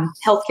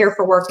healthcare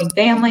for working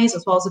families,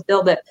 as well as a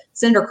bill that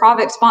Senator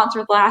Kravic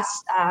sponsored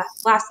last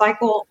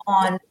cycle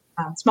on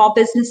small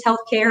business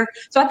healthcare.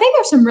 So I think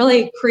there's some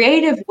really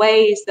creative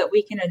ways that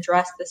we can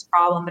address this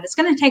problem, but it's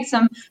going to take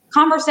some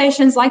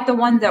conversations like the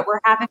one that we're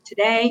having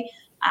today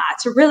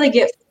to really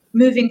get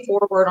moving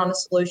forward on a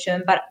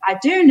solution. But I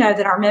do know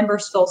that our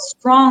members feel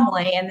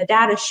strongly, and the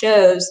data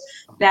shows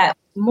that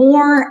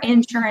more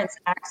insurance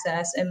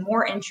access and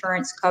more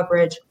insurance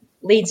coverage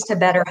leads to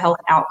better health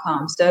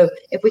outcomes. So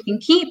if we can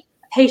keep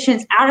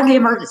patients out of the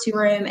emergency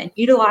room and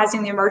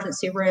utilizing the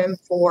emergency room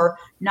for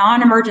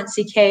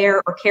non-emergency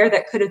care or care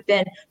that could have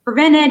been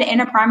prevented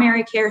in a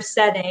primary care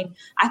setting,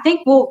 I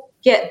think we'll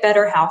get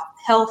better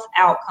health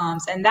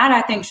outcomes. And that,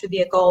 I think, should be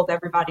a goal of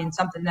everybody and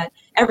something that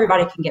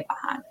everybody can get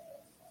behind.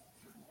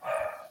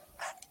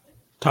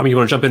 Tommy, you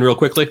want to jump in real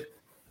quickly?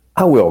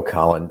 I will,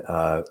 Colin.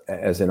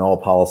 As in all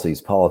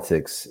policies,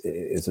 politics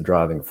is a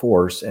driving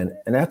force. And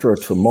after a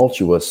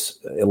tumultuous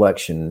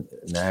election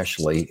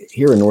nationally,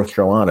 here in North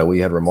Carolina, we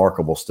had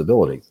remarkable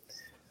stability.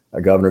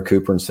 Governor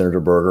Cooper and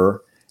Senator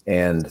Berger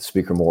and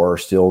Speaker Moore are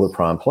still the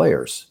prime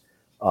players.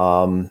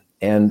 And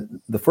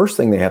the first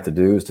thing they have to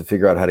do is to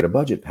figure out how to get a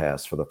budget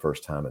passed for the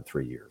first time in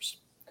 3 years.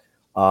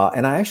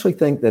 And I actually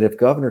think that if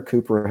Governor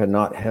Cooper had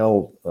not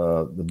held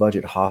the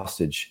budget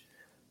hostage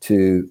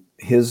to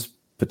his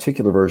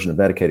particular version of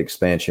Medicaid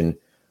expansion,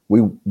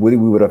 we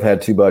would have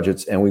had two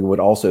budgets, and we would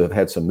also have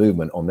had some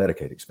movement on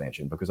Medicaid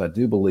expansion, because I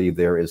do believe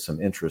there is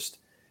some interest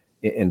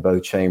in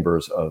both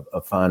chambers of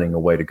finding a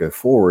way to go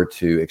forward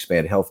to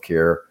expand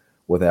healthcare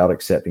without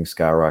accepting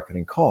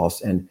skyrocketing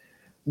costs. And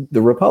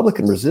the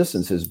Republican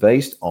resistance is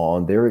based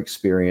on their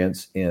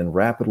experience in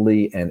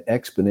rapidly and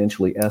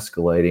exponentially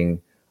escalating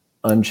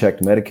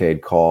unchecked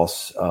Medicaid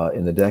costs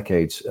in the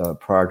decades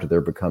prior to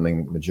their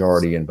becoming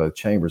majority in both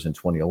chambers in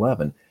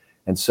 2011.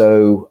 And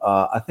so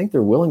I think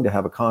they're willing to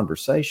have a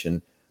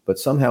conversation, but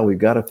somehow we've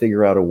got to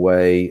figure out a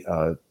way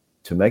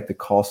to make the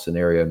cost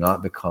scenario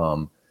not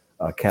become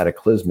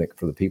cataclysmic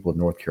for the people of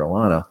North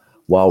Carolina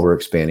while we're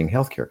expanding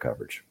healthcare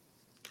coverage.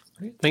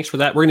 Thanks for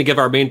that. We're going to give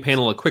our main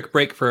panel a quick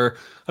break for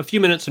a few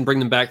minutes and bring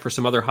them back for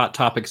some other hot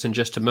topics in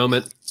just a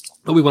moment.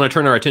 But we want to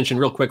turn our attention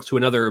real quick to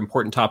another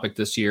important topic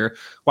this year.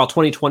 While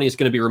 2020 is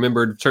going to be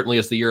remembered certainly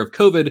as the year of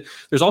COVID,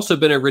 there's also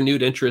been a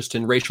renewed interest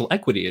in racial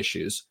equity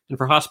issues. And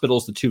for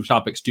hospitals, the two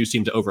topics do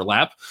seem to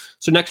overlap.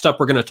 So next up,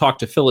 we're going to talk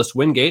to Phyllis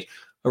Wingate,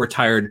 a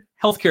retired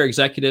healthcare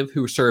executive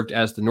who served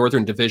as the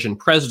Northern Division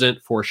president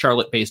for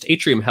Charlotte-based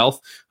Atrium Health.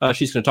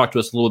 She's going to talk to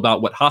us a little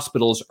about what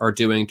hospitals are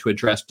doing to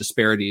address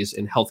disparities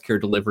in healthcare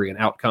delivery and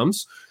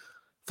outcomes.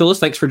 Phyllis,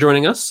 thanks for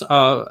joining us.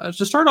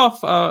 To start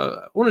off,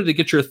 I wanted to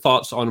get your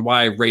thoughts on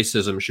why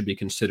racism should be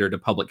considered a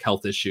public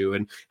health issue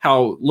and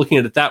how looking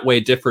at it that way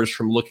differs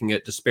from looking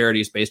at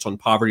disparities based on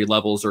poverty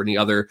levels or any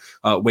other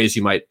ways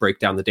you might break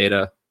down the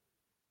data.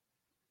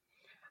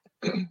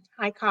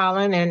 Hi,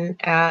 Colin. And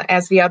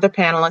as the other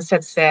panelists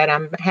have said,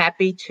 I'm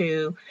happy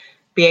to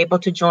be able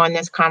to join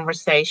this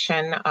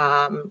conversation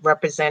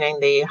representing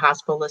the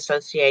Hospital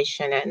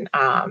Association and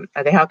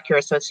the Healthcare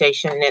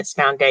Association and its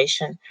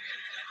foundation.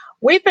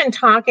 We've been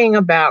talking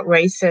about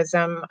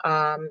racism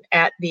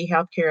at the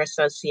Healthcare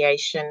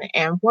Association,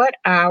 and what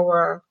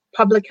our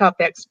public health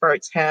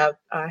experts have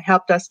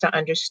helped us to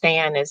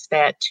understand is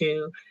that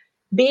to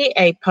be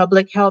a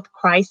public health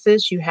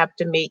crisis, you have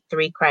to meet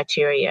three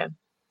criteria.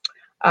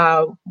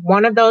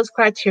 One of those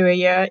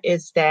criteria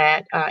is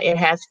that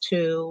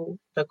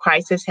the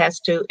crisis has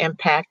to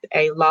impact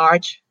a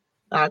large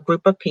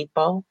group of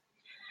people.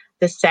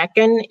 The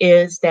second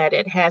is that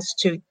it has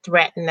to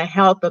threaten the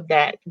health of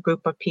that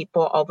group of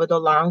people over the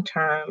long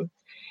term.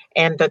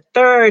 And the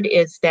third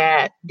is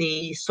that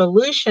the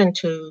solution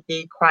to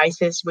the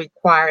crisis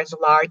requires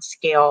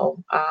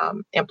large-scale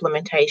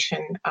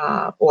implementation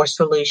or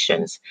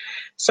solutions.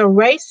 So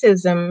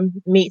racism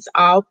meets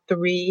all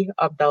three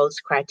of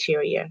those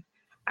criteria.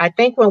 I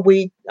think when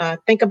we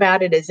think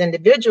about it as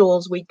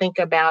individuals, we think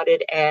about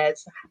it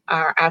as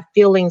our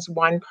feelings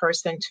one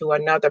person to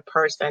another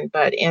person.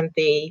 But in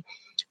the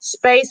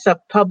space of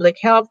public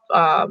health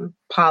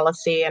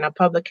policy and a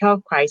public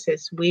health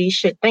crisis, we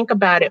should think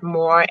about it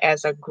more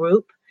as a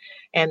group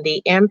and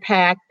the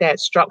impact that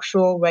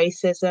structural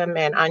racism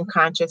and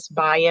unconscious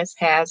bias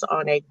has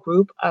on a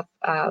group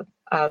of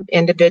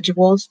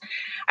individuals.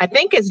 I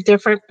think it's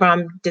different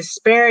from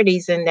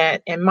disparities in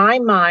that, in my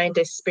mind,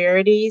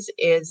 disparities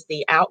is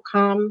the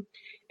outcome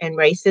and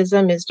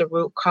racism is the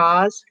root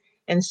cause.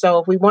 And so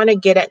if we want to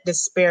get at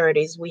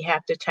disparities, we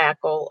have to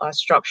tackle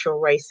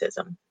structural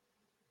racism.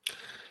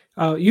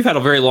 You've had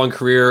a very long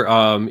career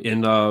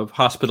in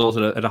hospitals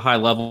at a high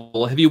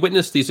level. Have you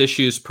witnessed these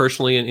issues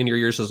personally in your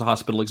years as a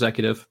hospital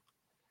executive?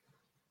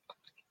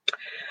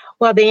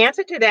 Well, the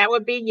answer to that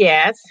would be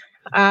yes.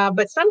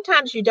 But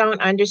sometimes you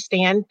don't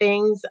understand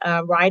things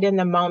right in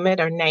the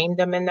moment or name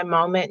them in the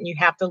moment, and you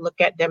have to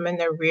look at them in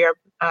the rear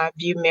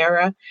view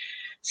mirror.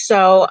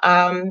 So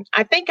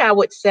I think I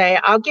would say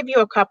I'll give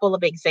you a couple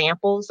of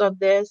examples of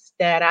this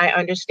that I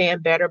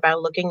understand better by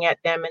looking at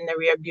them in the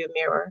rear view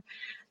mirror.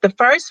 The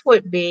first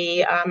would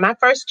be my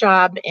first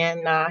job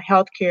in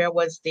healthcare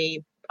was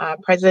the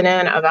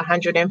president of a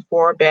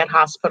 104-bed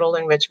hospital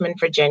in Richmond,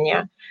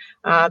 Virginia.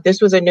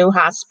 This was a new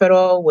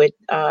hospital with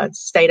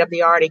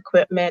state-of-the-art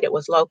equipment. It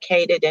was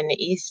located in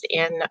the east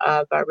end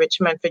of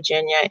Richmond,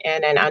 Virginia,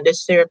 in an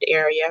underserved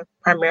area,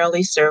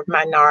 primarily served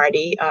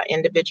minority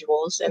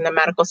individuals, and the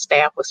medical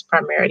staff was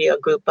primarily a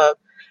group of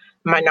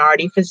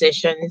minority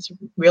physicians,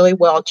 really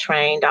well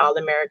trained, all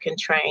American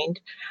trained.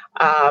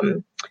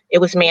 It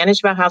was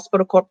managed by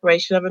Hospital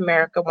Corporation of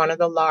America, one of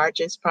the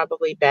largest,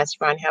 probably best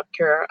run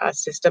healthcare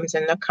systems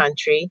in the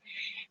country.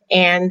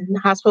 And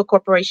Hospital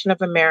Corporation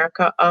of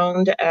America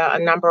owned a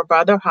number of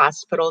other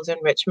hospitals in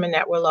Richmond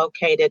that were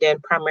located in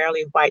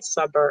primarily white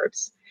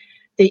suburbs.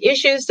 The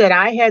issues that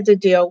I had to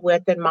deal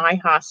with in my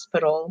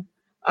hospital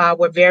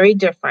were very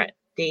different.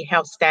 The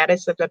health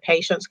status of the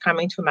patients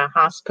coming to my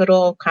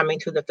hospital, coming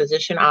to the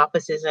physician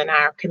offices in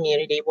our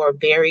community were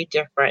very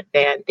different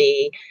than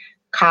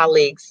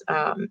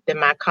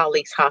my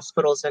colleagues'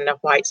 hospitals in the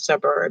white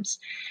suburbs.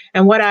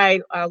 And what I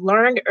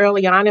learned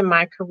early on in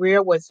my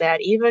career was that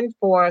even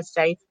for,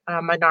 say,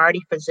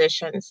 minority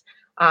physicians,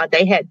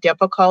 they had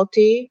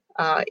difficulty,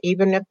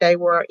 even if they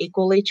were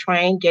equally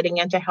trained, getting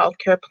into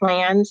healthcare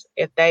plans.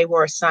 If they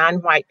were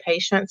assigned white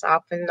patients,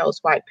 often those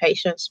white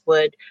patients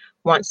would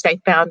once they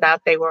found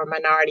out they were a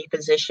minority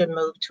physician,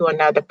 moved to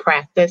another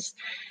practice.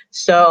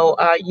 So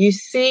you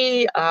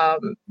see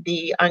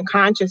the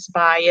unconscious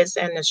bias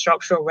and the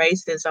structural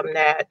racism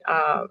that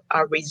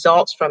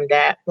results from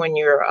that when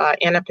you're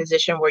in a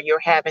position where you're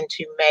having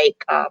to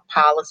make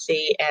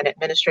policy and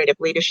administrative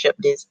leadership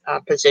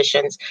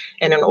positions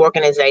in an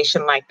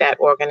organization like that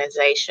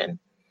organization.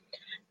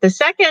 The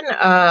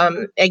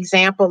second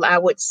example, I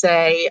would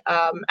say,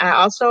 I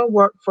also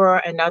worked for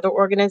another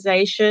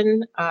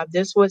organization.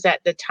 This was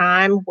at the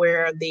time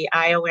where the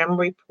IOM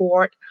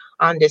report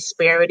on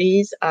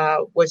disparities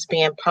was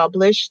being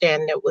published,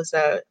 and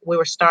we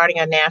were starting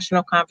a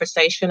national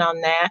conversation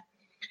on that.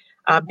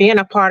 Being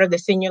a part of the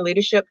senior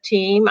leadership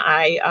team,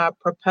 I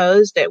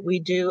proposed that we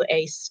do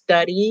a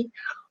study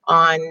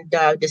on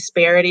the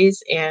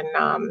disparities in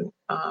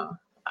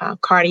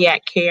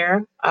cardiac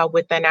care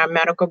within our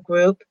medical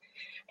group.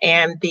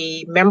 And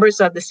the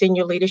members of the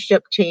senior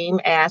leadership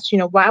team asked,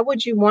 why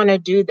would you want to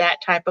do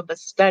that type of a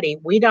study?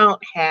 We don't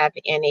have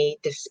any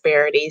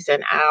disparities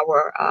in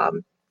our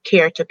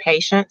care to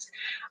patients.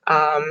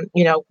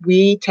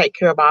 We take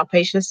care of all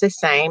patients the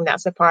same.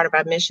 That's a part of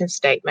our mission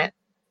statement.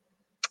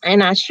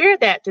 And I share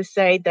that to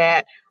say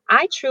that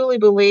I truly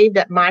believe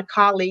that my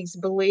colleagues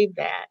believe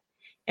that.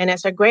 And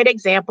it's a great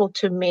example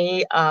to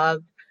me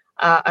of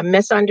a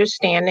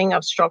misunderstanding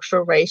of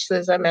structural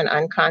racism and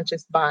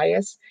unconscious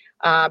bias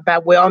by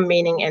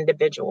well-meaning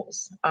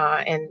individuals.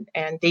 And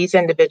these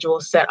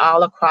individuals sit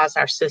all across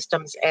our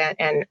systems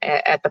and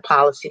at the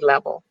policy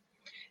level.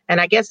 And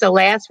I guess the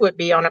last would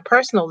be on a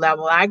personal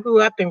level. I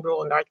grew up in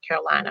rural North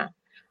Carolina.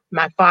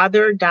 My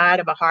father died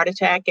of a heart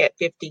attack at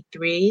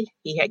 53.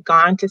 He had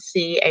gone to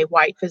see a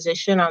white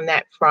physician on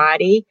that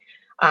Friday,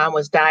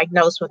 was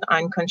diagnosed with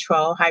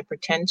uncontrolled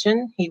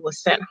hypertension. He was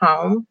sent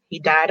home. He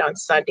died on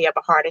Sunday of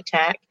a heart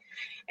attack.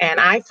 And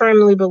I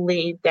firmly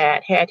believe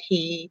that had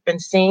he been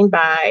seen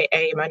by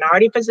a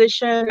minority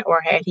physician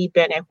or had he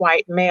been a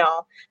white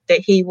male, that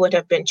he would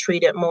have been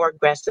treated more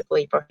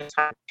aggressively for his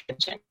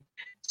hypertension.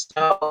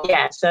 So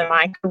yes, in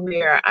my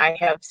career, I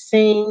have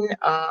seen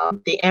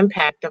the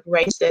impact of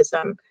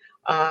racism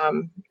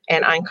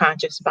and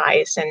unconscious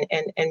bias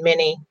in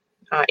many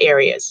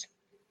areas.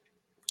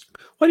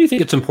 Why do you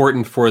think it's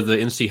important for the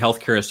NC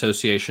Healthcare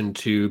Association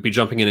to be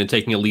jumping in and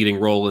taking a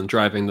leading role in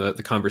driving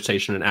the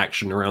conversation and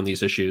action around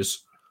these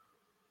issues?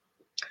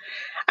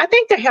 I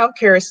think the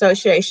Healthcare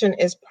Association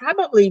is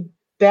probably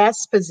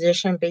best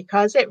positioned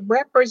because it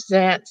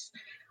represents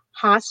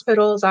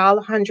hospitals, all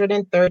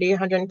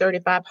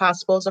 135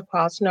 hospitals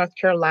across North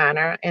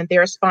Carolina, and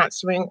their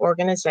sponsoring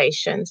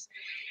organizations.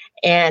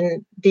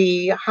 And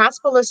the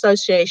Hospital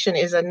Association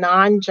is a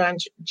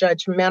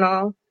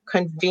non-judgmental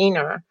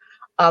convener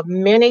of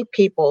many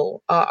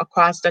people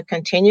across the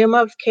continuum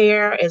of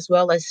care, as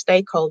well as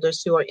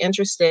stakeholders who are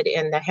interested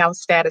in the health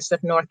status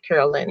of North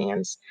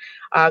Carolinians.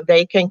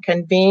 They can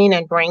convene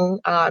and bring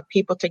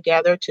people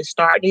together to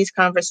start these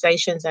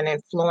conversations and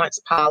influence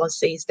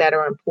policies that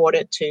are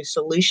important to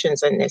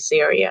solutions in this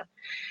area.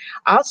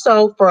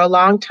 Also, for a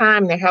long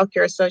time, the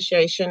Healthcare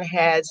Association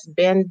has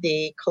been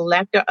the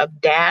collector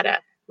of data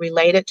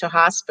related to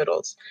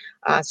hospitals,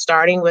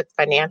 starting with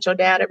financial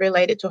data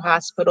related to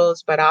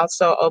hospitals, but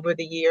also over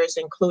the years,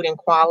 including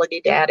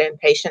quality data and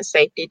patient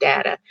safety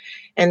data.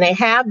 And they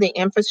have the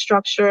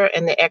infrastructure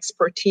and the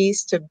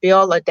expertise to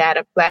build a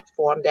data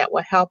platform that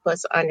will help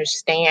us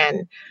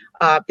understand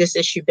this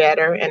issue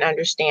better and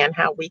understand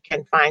how we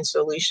can find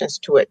solutions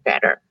to it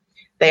better.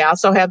 They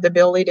also have the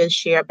ability to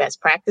share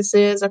best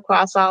practices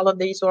across all of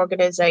these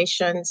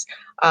organizations,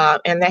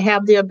 and they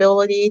have the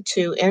ability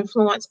to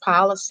influence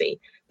policy.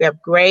 We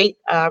have great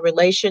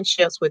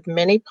relationships with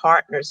many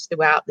partners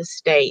throughout the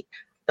state,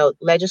 the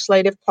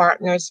legislative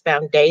partners,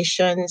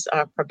 foundations,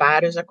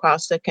 providers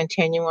across the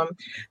continuum.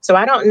 So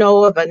I don't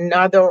know of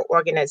another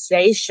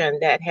organization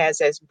that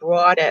has as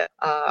broad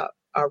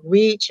a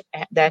reach,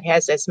 that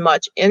has as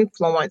much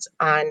influence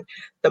on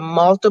the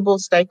multiple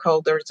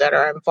stakeholders that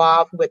are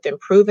involved with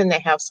improving the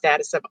health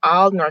status of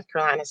all North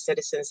Carolina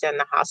citizens than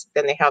the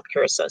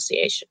Healthcare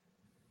Association.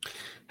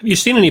 Have you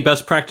seen any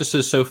best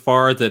practices so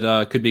far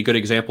that could be good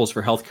examples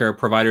for healthcare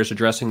providers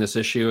addressing this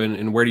issue?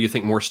 And where do you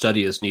think more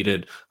study is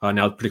needed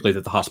now, particularly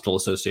that the Hospital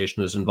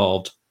Association is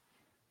involved?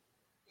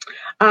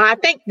 I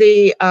think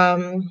the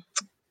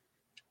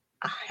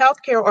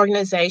healthcare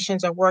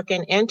organizations are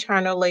working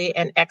internally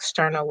and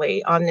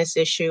externally on this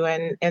issue,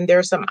 and there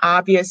are some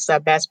obvious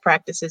best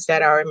practices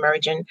that are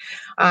emerging.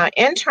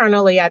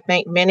 Internally, I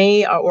think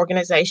many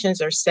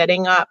organizations are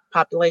setting up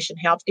population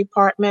health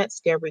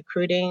departments. They're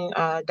recruiting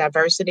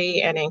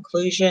diversity and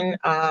inclusion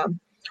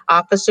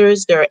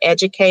officers. They're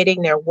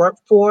educating their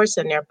workforce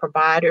and their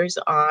providers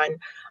on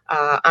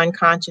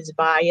unconscious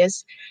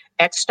bias.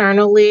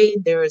 Externally,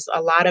 there's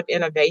a lot of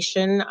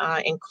innovation,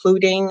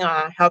 including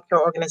healthcare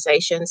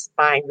organizations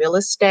buying real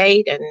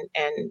estate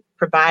and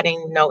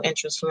providing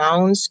no-interest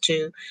loans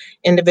to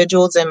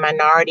individuals in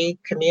minority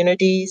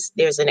communities.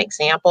 There's an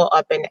example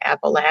up in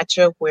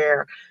Appalachia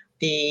where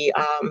the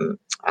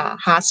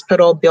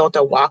hospital built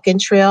a walking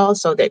trail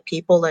so that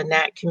people in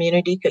that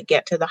community could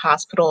get to the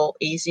hospital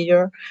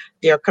easier.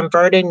 They're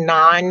converting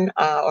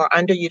or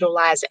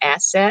underutilized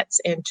assets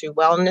into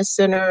wellness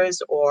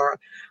centers or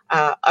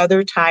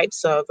other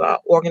types of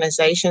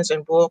organizations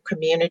in rural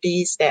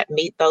communities that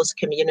meet those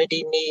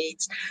community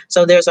needs.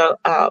 So there's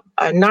a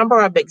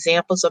number of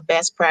examples of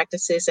best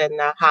practices, and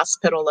the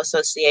Hospital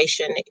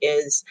Association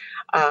is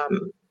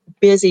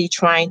busy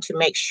trying to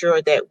make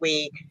sure that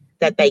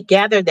they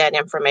gather that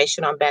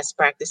information on best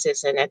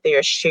practices and that they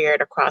are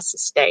shared across the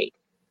state.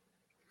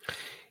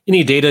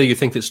 Any data you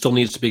think that still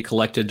needs to be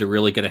collected to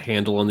really get a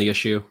handle on the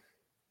issue?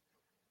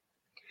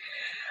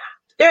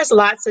 There's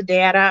lots of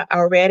data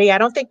already. I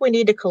don't think we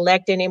need to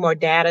collect any more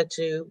data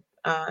to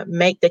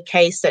make the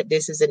case that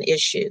this is an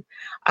issue.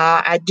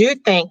 I do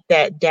think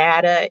that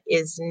data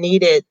is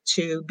needed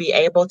to be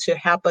able to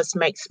help us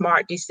make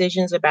smart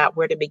decisions about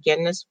where to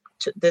begin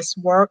this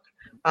work.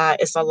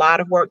 It's a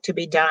lot of work to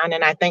be done,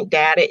 and I think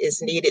data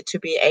is needed to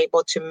be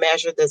able to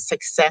measure the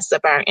success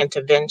of our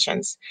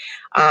interventions.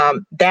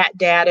 That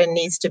data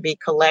needs to be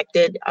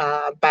collected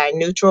by a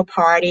neutral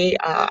party,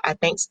 I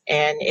think,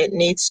 and it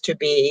needs to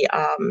be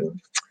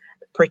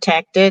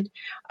protected,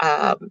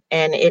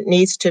 and it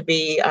needs to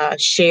be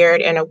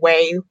shared in a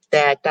way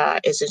that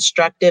is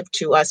instructive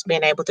to us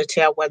being able to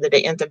tell whether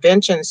the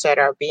interventions that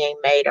are being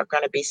made are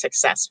going to be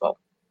successful.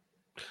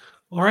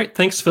 All right.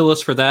 Thanks,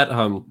 Phyllis, for that.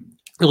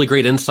 Really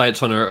great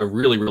insights on a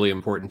really, really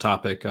important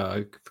topic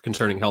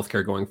concerning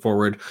healthcare going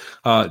forward.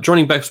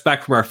 Joining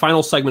back from our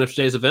final segment of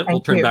today's event, we'll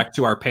turn back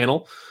to our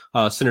panel.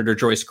 Senator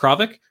Joyce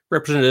Kravic,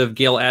 Representative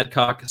Gail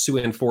Adcock, Sue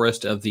Ann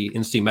Forrest of the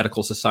NC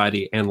Medical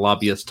Society, and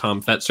lobbyist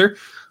Tom Fetzer.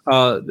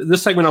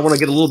 This segment, I want to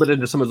get a little bit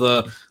into some of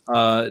the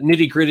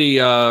nitty-gritty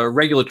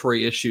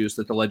regulatory issues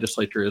that the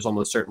legislature is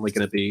almost certainly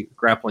going to be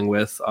grappling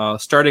with,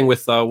 starting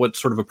with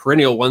what's sort of a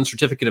perennial one,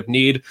 certificate of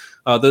need.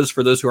 Those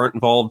who aren't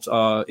involved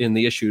in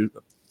the issue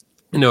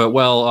know it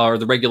well, are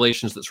the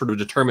regulations that sort of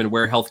determine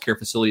where healthcare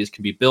facilities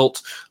can be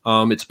built.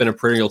 It's been a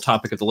perennial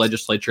topic of the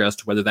legislature as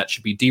to whether that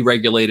should be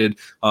deregulated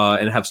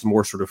and have some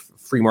more sort of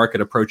free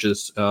market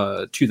approaches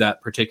to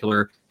that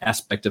particular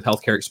aspect of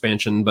healthcare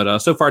expansion. But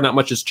so far, not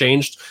much has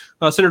changed.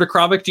 Senator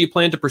Kravic, do you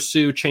plan to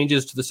pursue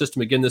changes to the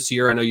system again this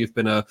year? I know you've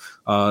been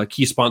a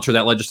key sponsor of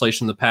that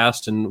legislation in the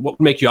past. And what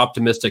would make you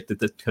optimistic that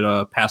that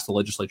could pass the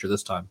legislature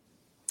this time?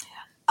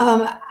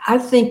 I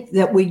think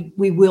that we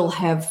will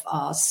have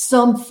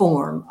some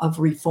form of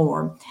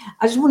reform.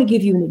 I just want to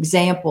give you an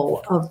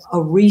example of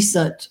a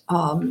recent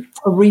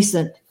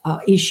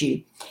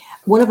issue.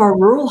 One of our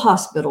rural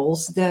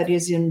hospitals that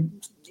is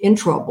in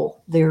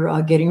trouble.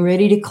 They're getting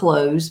ready to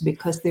close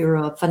because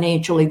they're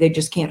financially, they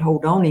just can't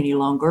hold on any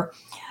longer.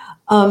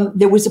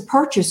 There was a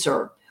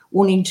purchaser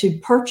wanting to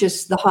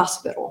purchase the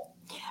hospital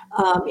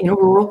in a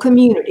rural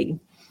community.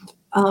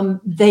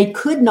 They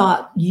could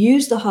not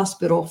use the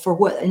hospital for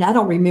what, and I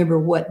don't remember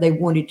what they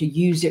wanted to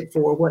use it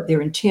for, what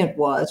their intent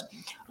was,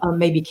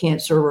 maybe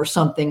cancer or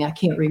something, I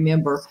can't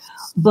remember.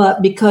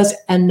 But because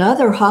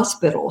another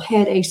hospital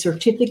had a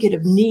certificate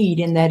of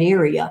need in that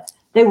area,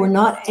 they were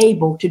not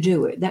able to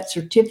do it. That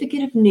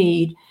certificate of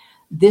need,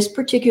 this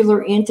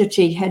particular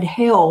entity had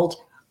held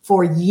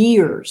for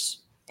years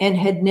and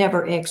had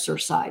never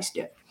exercised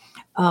it.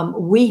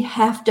 We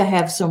have to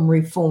have some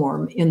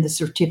reform in the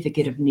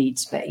certificate of need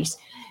space.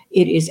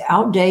 It is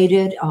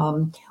outdated.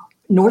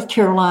 North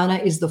Carolina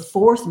is the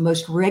fourth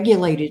most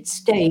regulated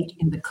state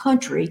in the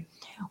country.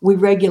 We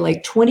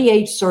regulate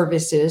 28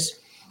 services.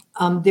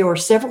 There are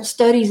several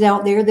studies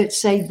out there that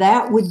say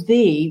that would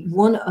be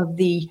one of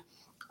the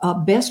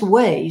best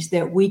ways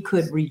that we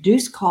could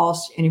reduce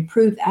costs and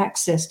improve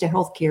access to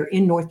healthcare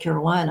in North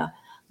Carolina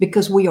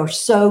because we are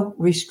so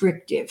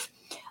restrictive.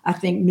 I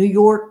think New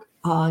York,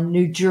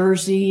 New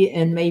Jersey,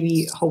 and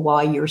maybe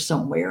Hawaii or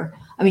somewhere.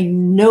 I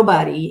mean,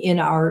 nobody in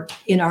our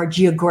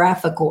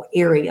geographical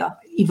area,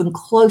 even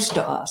close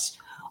to us,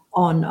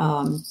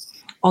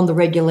 on the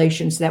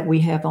regulations that we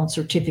have on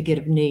certificate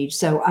of need.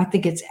 So I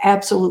think it's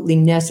absolutely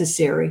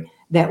necessary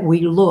that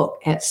we look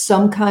at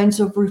some kinds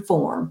of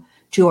reform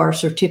to our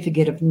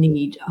certificate of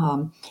need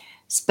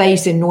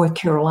space in North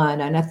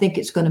Carolina. And I think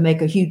it's going to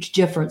make a huge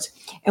difference.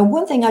 And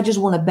one thing I just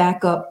want to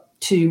back up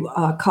to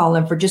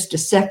Colin for just a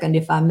second,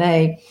 if I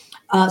may.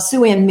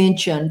 Sue Ann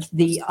mentioned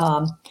the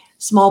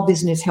Small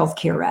Business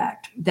Healthcare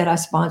Act that I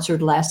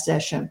sponsored last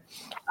session.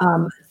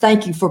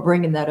 Thank you for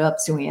bringing that up,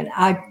 Sue Ann.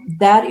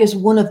 That is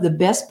one of the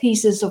best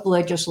pieces of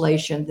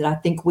legislation that I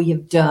think we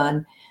have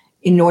done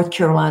in North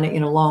Carolina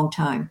in a long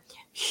time.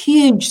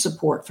 Huge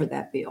support for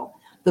that bill.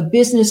 The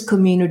business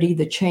community,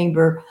 the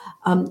chamber,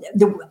 I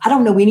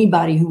don't know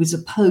anybody who was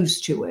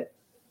opposed to it.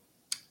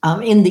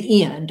 In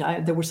the end,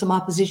 there was some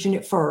opposition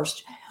at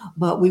first,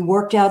 but we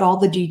worked out all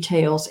the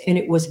details and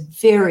it was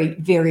very,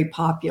 very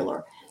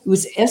popular. It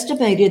was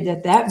estimated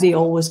that that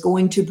bill was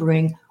going to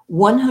bring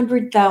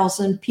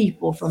 100,000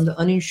 people from the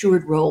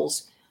uninsured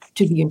rolls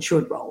to the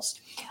insured rolls.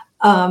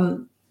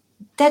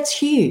 That's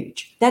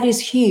huge. That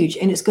is huge.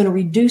 And it's going to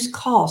reduce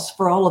costs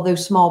for all of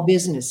those small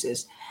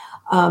businesses.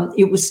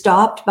 It was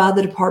stopped by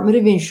the Department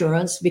of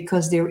Insurance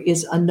because there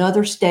is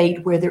another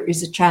state where there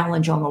is a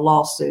challenge on a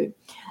lawsuit.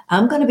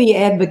 I'm going to be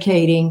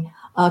advocating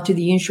to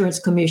the insurance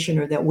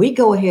commissioner that we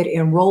go ahead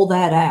and roll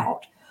that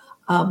out.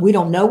 We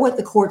don't know what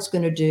the court's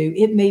going to do.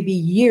 It may be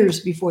years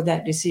before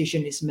that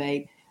decision is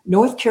made.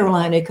 North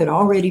Carolina could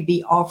already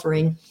be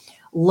offering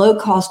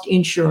low-cost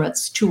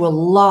insurance to a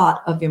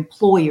lot of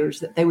employers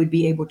that they would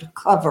be able to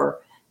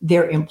cover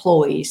their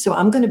employees. So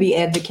I'm going to be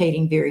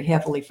advocating very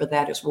heavily for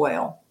that as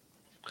well.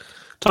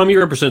 Tom, you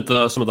represent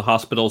some of the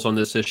hospitals on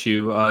this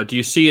issue. Do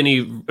you see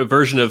any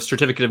version of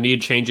certificate of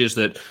need changes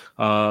that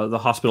the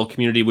hospital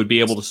community would be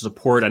able to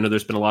support? I know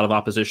there's been a lot of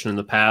opposition in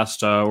the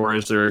past, or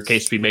is there a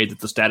case to be made that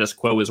the status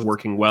quo is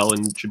working well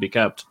and should be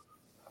kept?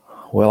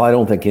 Well, I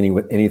don't think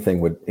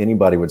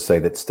anybody would say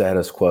that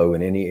status quo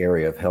in any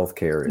area of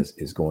healthcare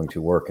is going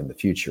to work in the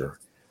future.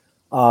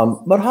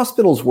 But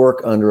hospitals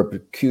work under a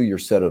peculiar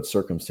set of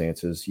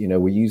circumstances. You know,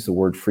 we use the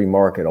word free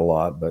market a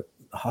lot, but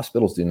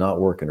hospitals do not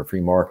work in a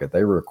free market.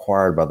 They were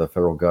required by the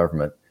federal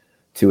government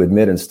to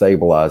admit and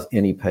stabilize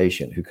any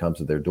patient who comes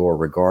to their door,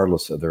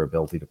 regardless of their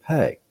ability to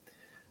pay.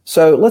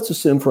 So let's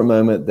assume for a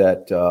moment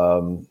that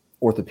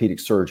orthopedic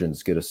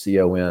surgeons get a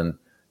CON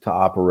to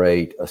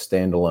operate a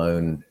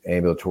standalone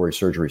ambulatory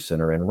surgery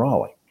center in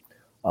Raleigh.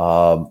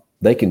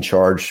 They can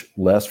charge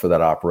less for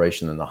that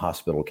operation than the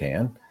hospital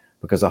can,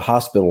 because a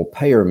hospital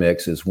payer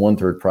mix is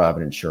 1/3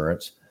 private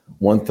insurance,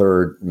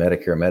 1/3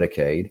 Medicare,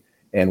 Medicaid,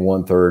 and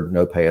 1/3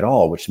 no pay at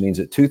all, which means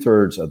that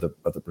 2/3 of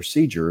the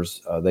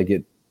procedures they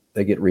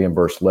get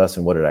reimbursed less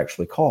than what it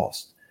actually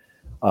costs.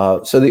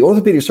 So the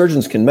orthopedic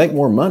surgeons can make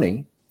more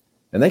money,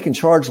 and they can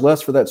charge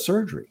less for that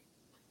surgery,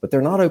 but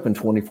they're not open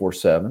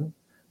 24/7.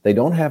 They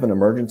don't have an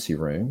emergency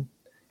room,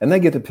 and they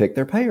get to pick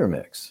their payer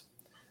mix.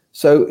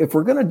 So if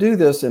we're going to do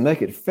this and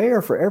make it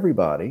fair for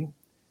everybody,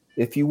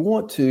 if you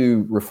want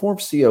to reform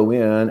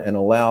CON and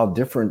allow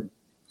different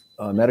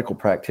medical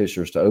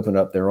practitioners to open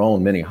up their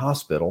own mini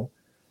hospital,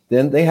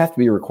 then they have to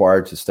be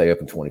required to stay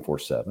open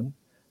 24/7.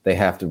 They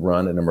have to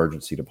run an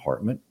emergency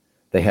department.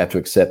 They have to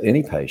accept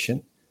any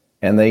patient,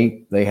 and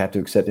they have to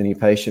accept any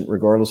patient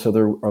regardless of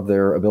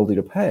their ability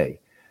to pay.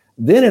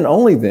 Then and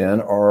only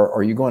then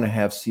are you going to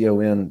have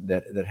CON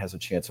that has a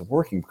chance of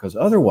working, because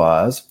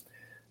otherwise,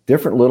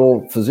 different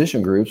little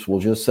physician groups will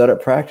just set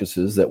up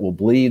practices that will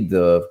bleed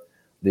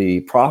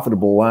the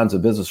profitable lines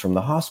of business from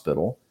the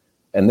hospital,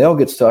 and they'll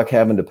get stuck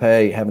having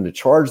to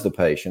charge the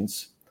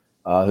patients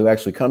who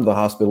actually come to the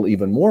hospital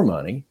even more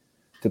money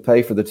to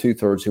pay for the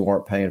 2/3 who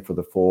aren't paying for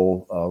the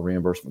full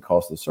reimbursement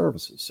cost of the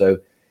services. So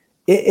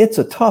it's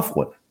a tough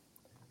one.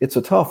 It's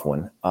a tough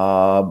one.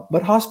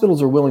 But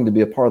hospitals are willing to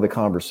be a part of the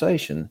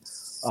conversation.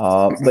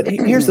 But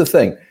here's the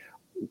thing.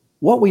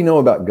 What we know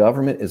about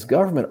government is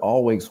government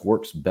always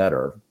works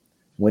better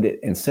when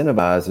it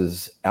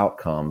incentivizes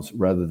outcomes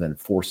rather than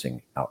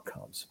forcing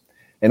outcomes.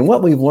 And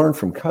what we've learned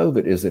from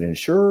COVID is that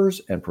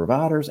insurers and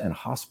providers and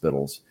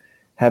hospitals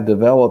have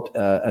developed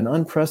an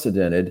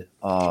unprecedented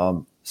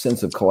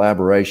sense of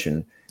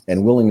collaboration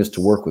and willingness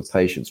to work with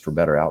patients for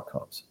better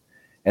outcomes.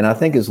 And I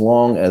think as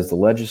long as the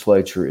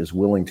legislature is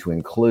willing to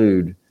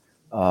include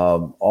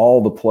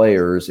all the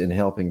players in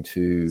helping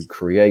to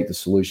create the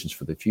solutions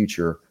for the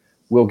future,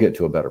 we'll get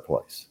to a better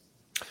place.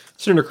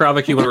 Senator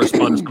Kravic, you want to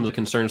respond to some of the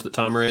concerns that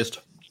Tom raised?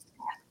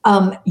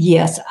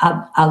 Yes,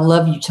 I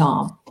love you,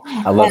 Tom.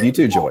 I love you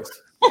too, Joyce.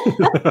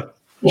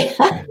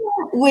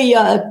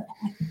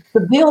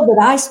 The bill that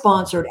I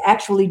sponsored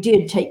actually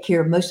did take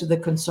care of most of the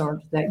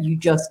concerns that you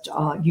just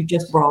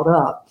brought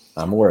up.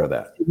 I'm aware of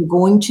that. We're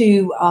going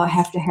to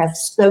have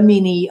so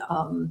many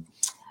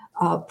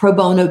pro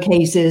bono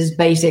cases.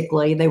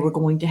 Basically, they were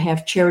going to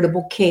have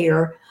charitable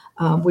care.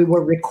 We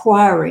were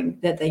requiring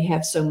that they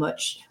have so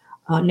much.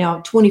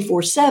 Now,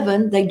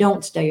 24/7, they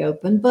don't stay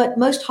open, but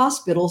most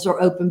hospitals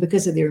are open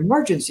because of their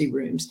emergency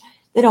rooms.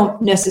 They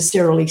don't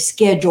necessarily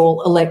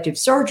schedule elective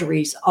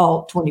surgeries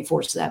all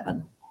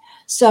 24/7.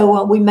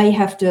 So we may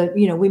have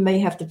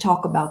to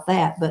talk about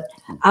that, but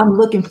I'm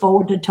looking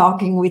forward to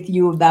talking with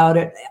you about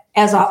it,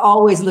 as I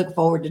always look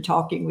forward to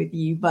talking with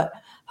you, but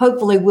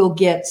hopefully we'll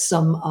get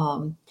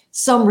some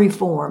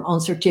reform on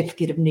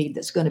certificate of need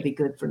that's going to be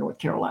good for North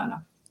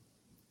Carolina.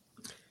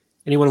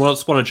 Anyone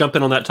else want to jump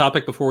in on that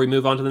topic before we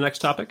move on to the next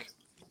topic?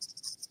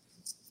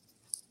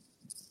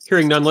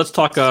 Hearing none, let's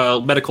talk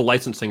medical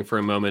licensing for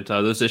a moment.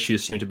 Those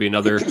issues seem to be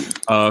another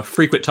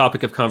frequent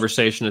topic of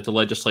conversation at the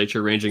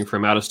legislature, ranging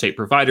from out-of-state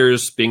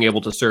providers being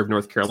able to serve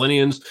North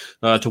Carolinians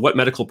to what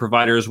medical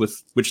providers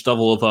with which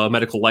level of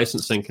medical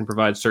licensing can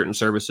provide certain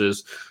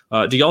services.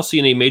 Do y'all see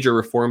any major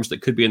reforms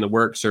that could be in the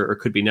works or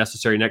could be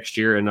necessary next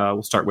year? And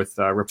we'll start with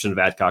Representative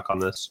Adcock on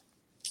this.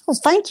 Well,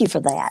 thank you for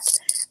that.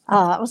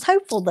 I was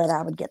hopeful that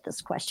I would get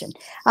this question.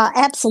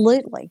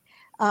 Absolutely.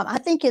 I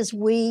think as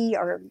we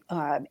are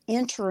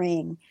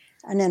entering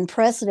an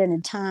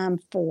unprecedented time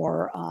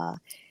for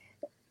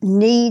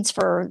needs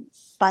for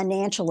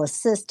financial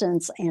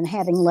assistance and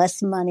having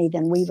less money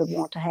than we would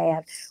want to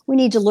have, we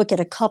need to look at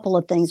a couple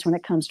of things when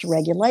it comes to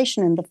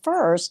regulation. And the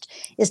first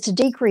is to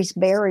decrease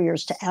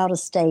barriers to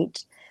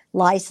out-of-state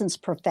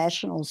licensed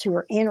professionals who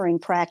are entering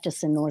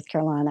practice in North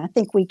Carolina. I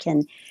think we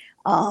can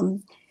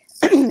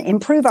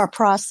improve our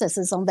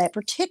processes on that,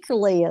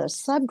 particularly a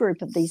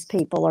subgroup of these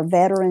people are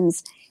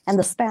veterans and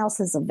the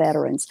spouses of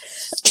veterans.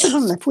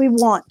 If we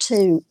want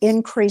to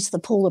increase the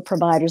pool of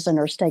providers in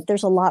our state,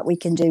 there's a lot we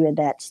can do in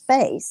that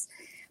space.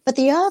 But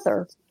the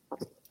other,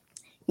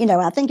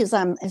 I think as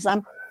I'm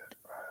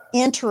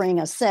entering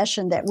a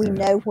session that we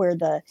know where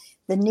the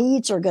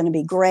needs are going to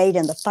be great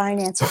and the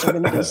finances are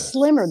going to be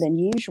slimmer than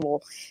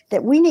usual,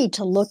 that we need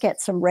to look at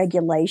some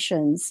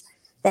regulations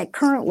that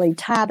currently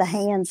tie the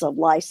hands of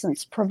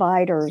licensed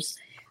providers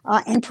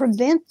and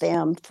prevent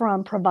them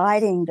from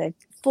providing the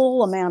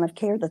full amount of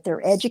care that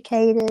they're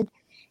educated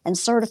and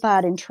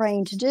certified and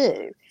trained to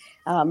do.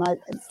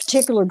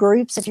 Particular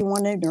groups, if you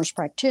want to, nurse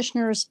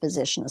practitioners,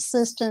 physician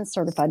assistants,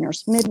 certified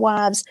nurse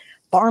midwives,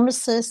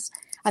 pharmacists.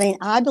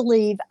 I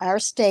believe our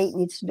state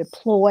needs to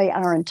deploy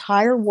our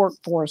entire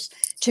workforce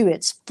to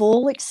its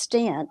full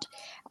extent.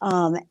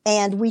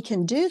 And we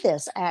can do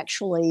this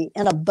actually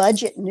in a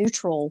budget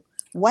neutral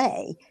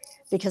way,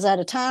 because at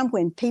a time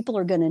when people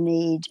are going to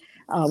need,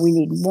 we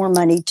need more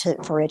money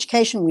for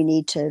education. We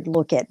need to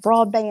look at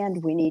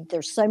broadband.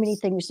 There's so many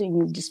things we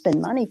need to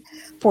spend money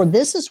for.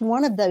 This is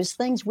one of those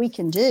things we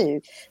can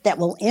do that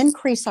will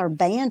increase our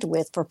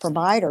bandwidth for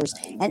providers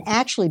and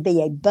actually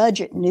be a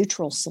budget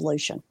neutral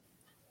solution.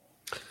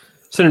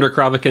 Senator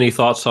Kravic, any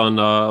thoughts on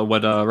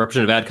what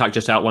Representative Adcock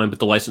just outlined, but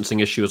the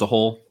licensing issue as a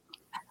whole?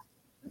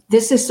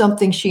 This is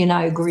something she and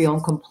I agree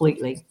on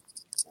completely.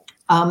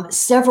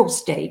 Several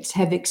states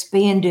have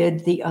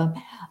expanded the,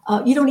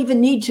 you don't even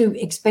need to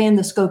expand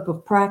the scope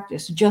of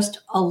practice, just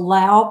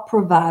allow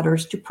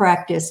providers to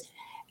practice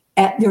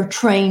at their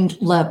trained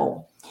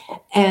level.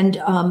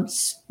 And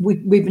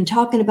we've been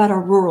talking about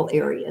our rural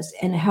areas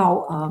and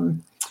how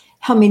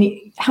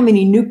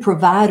many new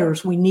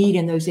providers we need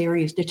in those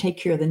areas to take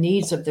care of the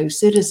needs of those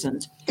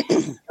citizens.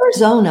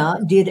 Arizona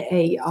did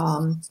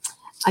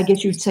I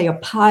guess you'd say a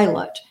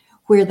pilot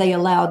where they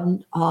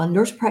allowed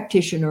nurse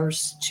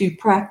practitioners to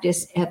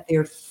practice at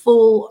their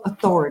full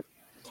authority.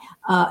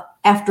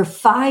 After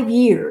 5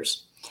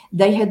 years,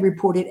 they had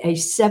reported a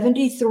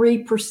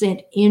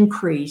 73%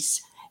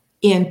 increase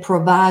in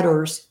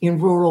providers in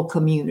rural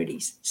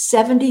communities,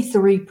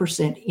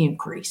 73%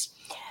 increase.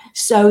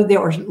 So there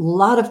are a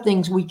lot of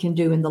things we can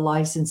do in the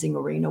licensing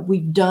arena.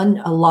 We've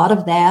done a lot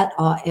of that,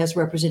 as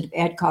Representative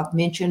Adcock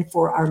mentioned,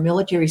 for our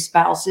military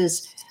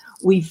spouses.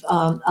 We've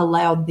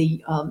allowed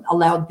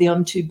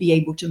them to be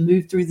able to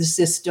move through the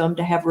system,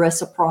 to have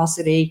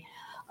reciprocity,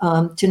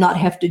 to not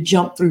have to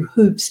jump through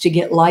hoops to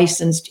get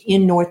licensed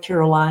in North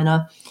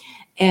Carolina.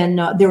 And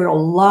there are a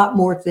lot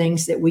more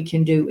things that we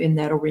can do in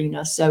that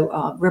arena.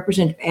 So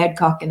Representative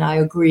Adcock and I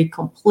agree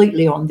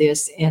completely on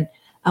this, and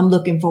I'm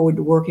looking forward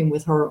to working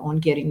with her on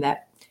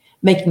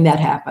making that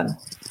happen.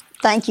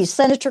 Thank you,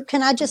 Senator.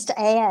 Can I just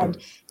add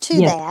to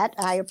that?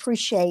 I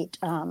appreciate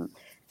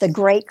the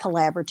great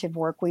collaborative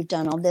work we've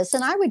done on this.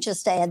 And I would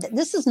just add that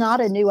this is not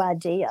a new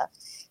idea.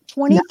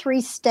 23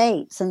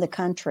 states in the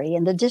country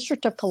and the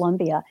District of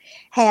Columbia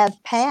have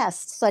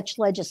passed such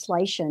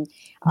legislation,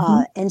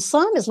 and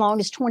some as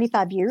long as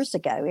 25 years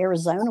ago.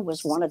 Arizona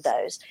was one of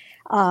those.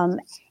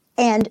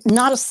 And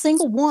not a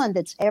single one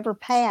that's ever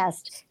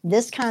passed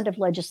this kind of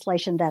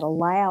legislation that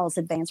allows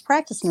advanced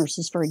practice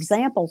nurses, for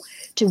example,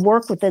 to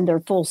work within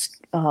their full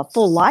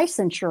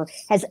licensure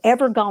has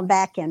ever gone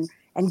back and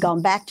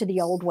gone back to the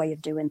old way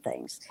of doing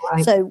things.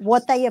 Right. So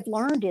what they have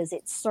learned is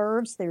it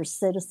serves their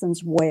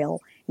citizens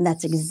well. And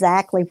that's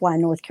exactly why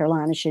North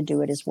Carolina should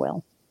do it as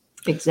well.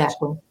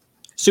 Exactly.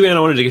 Sue Ann, I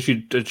wanted to get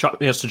you a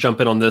chance to jump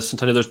in on this,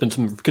 since I know there's been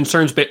some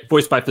concerns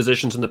voiced by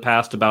physicians in the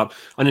past about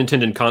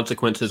unintended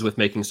consequences with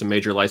making some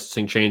major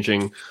licensing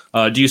changing.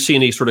 Do you see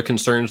any sort of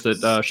concerns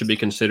that should be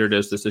considered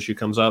as this issue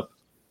comes up?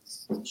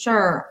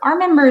 Sure. Our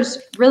members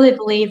really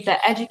believe that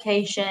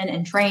education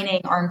and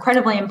training are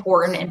incredibly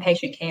important in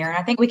patient care. And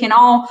I think we can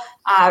all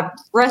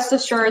rest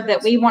assured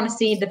that we want to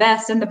see the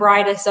best and the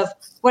brightest of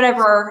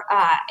whatever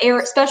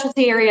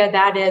specialty area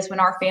that is when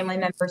our family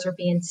members are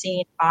being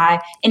seen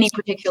by any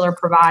particular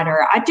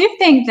provider. I do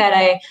think that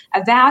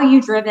a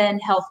value-driven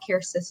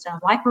healthcare system,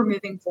 like we're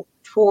moving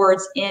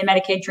towards in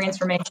Medicaid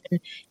transformation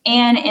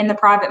and in the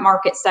private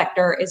market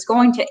sector, is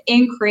going to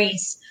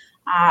increase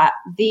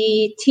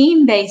the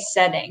team-based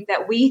setting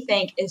that we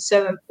think is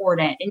so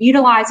important, and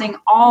utilizing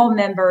all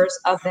members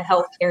of the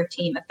healthcare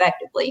team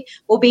effectively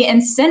will be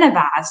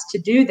incentivized to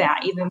do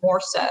that even more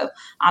so.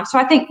 So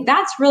I think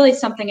that's really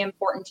something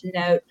important to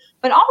note.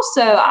 But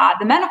also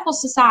the Medical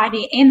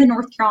Society and the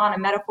North Carolina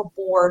Medical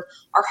Board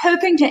are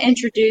hoping to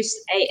introduce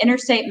a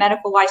interstate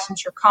medical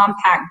licensure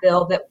compact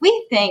bill that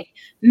we think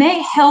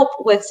may help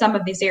with some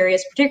of these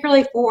areas,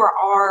 particularly for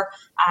our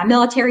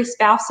military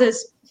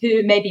spouses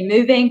who may be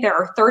moving. There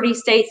are 30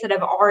 states that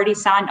have already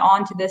signed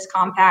on to this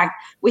compact.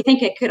 We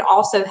think it could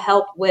also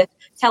help with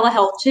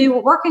telehealth too.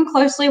 We're working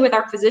closely with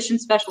our physician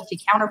specialty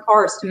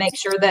counterparts to make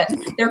sure that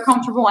they're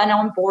comfortable and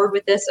on board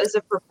with this as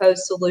a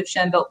proposed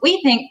solution. But we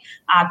think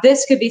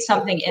this could be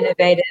something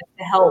innovative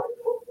to help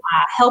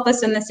help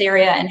us in this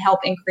area and help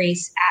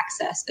increase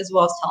access as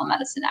well as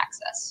telemedicine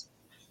access.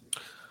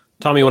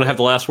 Tommy, you want to have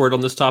the last word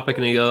on this topic?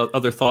 Any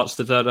other thoughts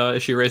that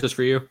issue raises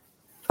for you?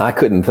 I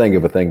couldn't think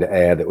of a thing to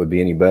add that would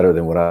be any better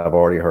than what I've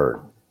already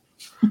heard.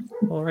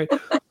 All right.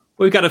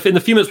 We've got in the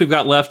few minutes we've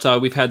got left,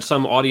 we've had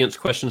some audience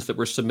questions that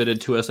were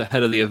submitted to us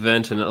ahead of the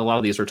event, and a lot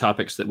of these are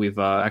topics that we've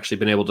actually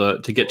been able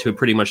to get to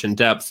pretty much in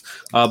depth.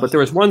 But there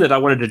was one that I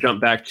wanted to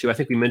jump back to. I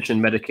think we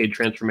mentioned Medicaid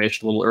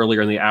transformation a little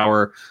earlier in the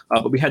hour,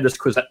 but we had this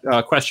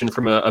question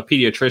from a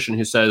pediatrician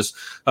who says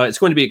it's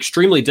going to be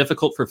extremely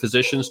difficult for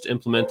physicians to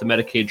implement the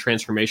Medicaid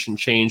transformation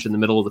change in the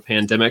middle of the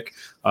pandemic.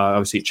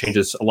 Obviously, it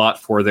changes a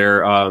lot for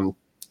their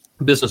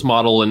business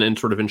model and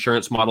sort of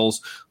insurance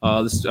models.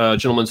 This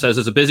gentleman says,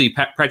 as a busy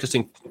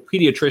practicing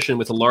pediatrician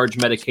with a large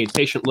Medicaid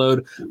patient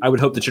load, I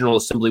would hope the General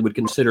Assembly would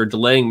consider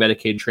delaying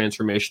Medicaid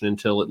transformation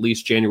until at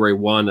least January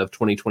 1 of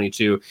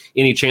 2022.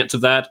 Any chance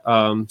of that?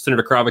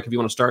 Senator Kravic, if you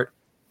want to start.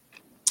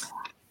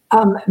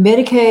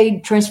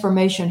 Medicaid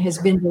transformation has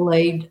been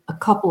delayed a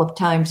couple of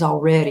times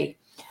already.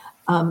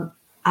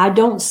 I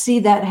don't see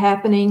that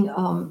happening.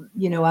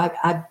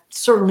 I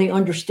certainly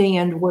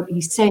understand what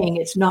he's saying.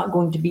 It's not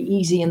going to be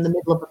easy in the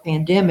middle of a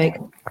pandemic,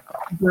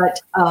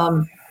 but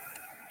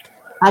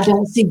I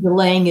don't see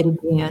delaying it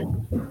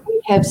again.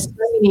 We have so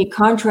many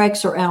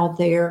contracts are out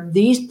there.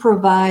 These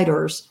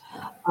providers,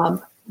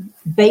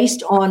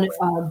 based on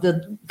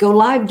the go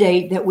live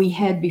date that we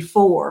had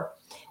before,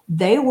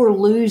 they were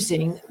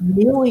losing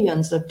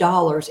millions of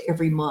dollars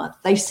every month.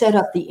 They set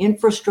up the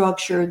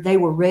infrastructure. They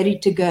were ready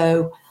to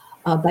go.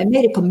 They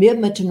made a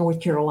commitment to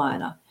North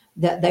Carolina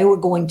that they were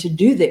going to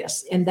do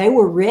this, and they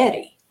were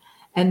ready.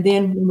 And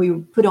then when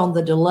we put on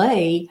the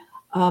delay,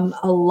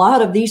 a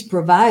lot of these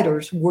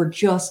providers were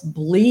just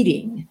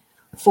bleeding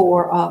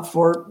for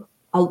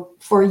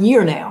a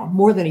year now,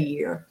 more than a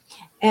year.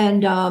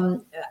 And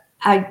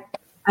I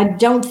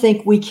don't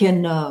think we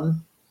can.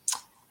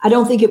 I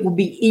don't think it will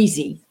be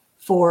easy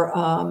for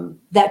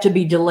that to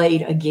be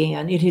delayed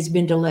again. It has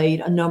been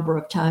delayed a number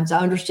of times. I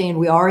understand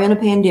we are in a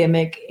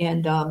pandemic,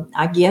 and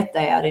I get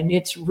that, and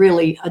it's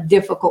really a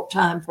difficult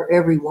time for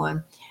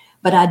everyone.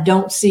 But I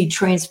don't see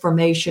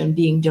transformation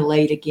being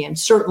delayed again,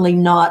 certainly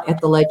not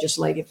at the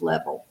legislative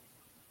level.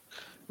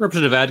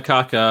 Representative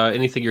Adcock,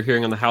 anything you're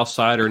hearing on the House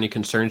side or any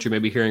concerns you may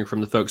be hearing from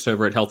the folks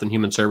over at Health and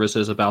Human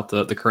Services about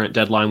the current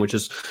deadline, which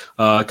is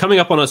coming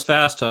up on us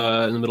fast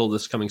in the middle of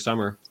this coming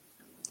summer?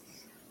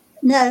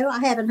 No, I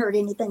haven't heard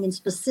anything in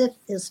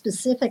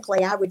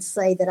specifically. I would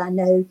say that I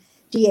know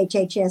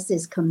DHHS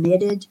is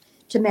committed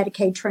to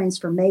Medicaid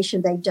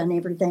transformation. They've done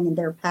everything in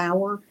their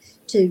power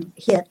to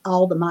hit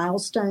all the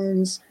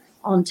milestones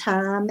on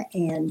time,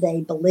 and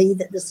they believe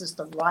that this is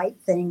the right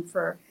thing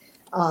for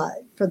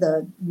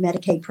the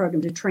Medicaid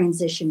program to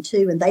transition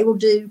to, and they will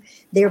do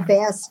their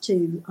best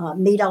to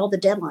meet all the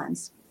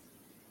deadlines.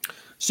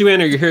 Sue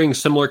Ann, are you hearing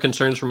similar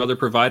concerns from other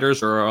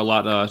providers, or are a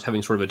lot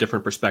having sort of a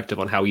different perspective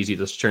on how easy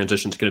this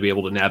transition is going to be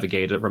able to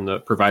navigate it from the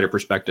provider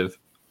perspective?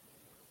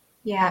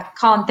 Yeah,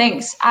 Colin,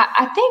 thanks.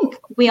 I think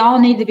we all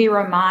need to be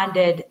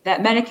reminded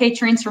that Medicaid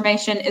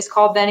transformation is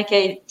called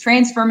Medicaid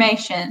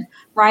transformation,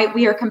 right?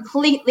 We are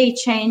completely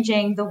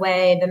changing the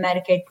way the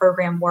Medicaid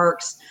program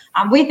works.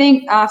 We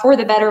think for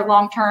the better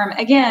long term,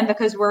 again,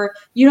 because we're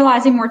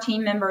utilizing more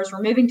team members,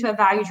 we're moving to a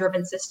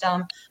value-driven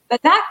system,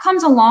 but that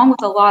comes along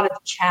with a lot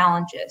of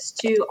challenges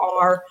to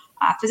our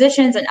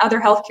physicians and other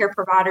healthcare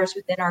providers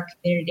within our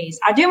communities.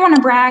 I do want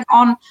to brag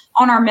on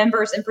our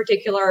members in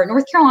particular.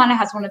 North Carolina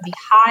has one of the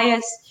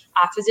highest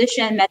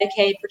physician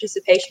Medicaid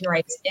participation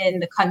rates in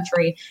the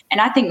country.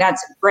 And I think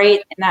that's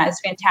great and that is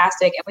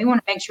fantastic. And we want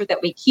to make sure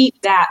that we keep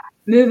that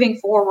moving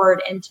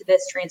forward into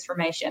this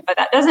transformation. But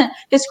that doesn't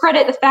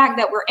discredit the fact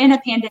that we're in a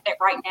pandemic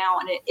right now,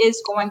 and it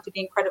is going to be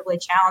incredibly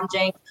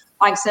challenging,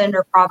 like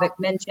Senator Kravic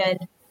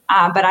mentioned.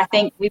 But I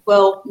think we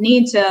will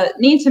need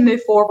to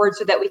move forward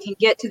so that we can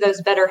get to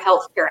those better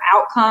healthcare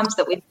outcomes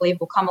that we believe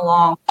will come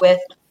along with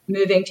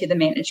moving to the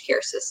managed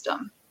care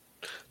system.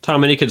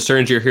 Tom, any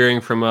concerns you're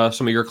hearing from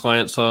some of your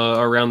clients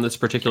around this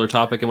particular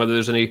topic, and whether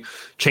there's any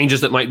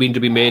changes that might need to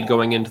be made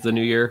going into the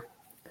new year?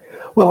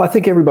 Well, I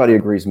think everybody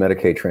agrees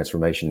Medicaid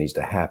transformation needs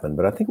to happen,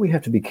 but I think we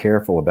have to be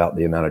careful about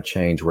the amount of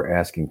change we're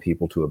asking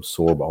people to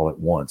absorb all at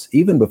once.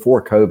 Even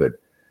before COVID,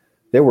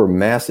 there were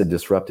massive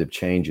disruptive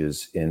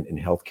changes in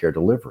healthcare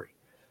delivery.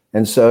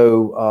 And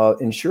so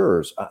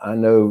insurers, I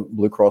know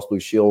Blue Cross Blue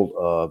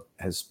Shield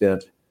has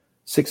spent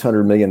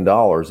 $600 million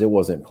it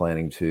wasn't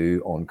planning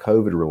to on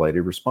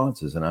COVID-related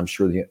responses. And I'm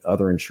sure the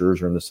other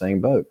insurers are in the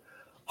same boat.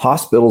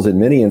 Hospitals, in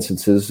many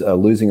instances,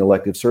 losing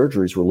elective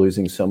surgeries, were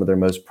losing some of their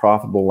most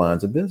profitable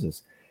lines of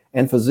business.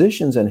 And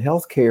physicians and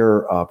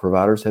healthcare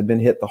providers have been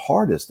hit the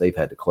hardest. They've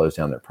had to close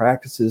down their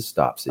practices,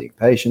 stop seeing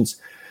patients.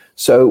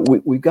 So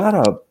we've got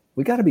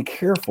to be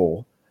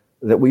careful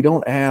that we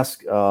don't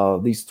ask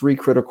these three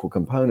critical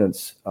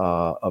components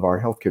of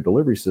our healthcare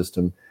delivery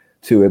system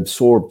to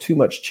absorb too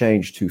much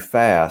change too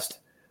fast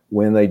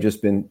when they've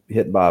just been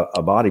hit by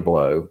a body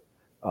blow.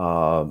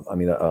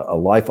 A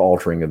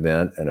life-altering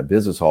event and a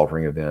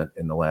business-altering event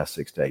in the last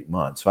 6 to 8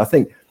 months. So I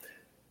think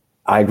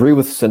I agree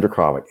with Senator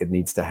Krovic. It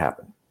needs to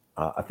happen.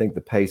 I think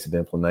the pace of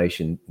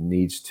implementation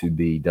needs to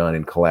be done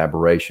in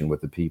collaboration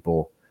with the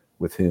people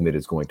with whom it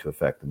is going to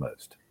affect the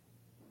most.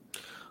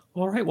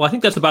 All right. Well, I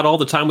think that's about all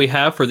the time we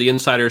have for the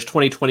Insider's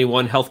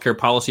 2021 healthcare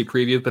policy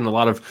preview. Been a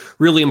lot of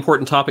really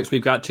important topics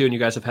we've got to, and you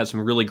guys have had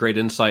some really great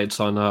insights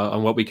on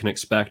what we can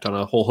expect on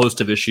a whole host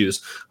of issues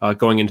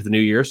going into the new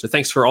year. So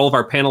thanks for all of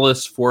our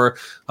panelists for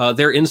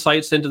their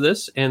insights into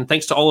this. And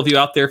thanks to all of you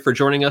out there for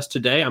joining us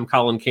today. I'm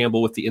Colin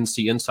Campbell with the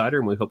NC Insider,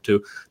 and we hope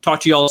to talk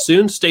to you all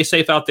soon. Stay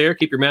safe out there.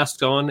 Keep your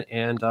masks on,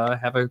 and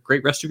have a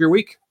great rest of your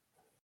week.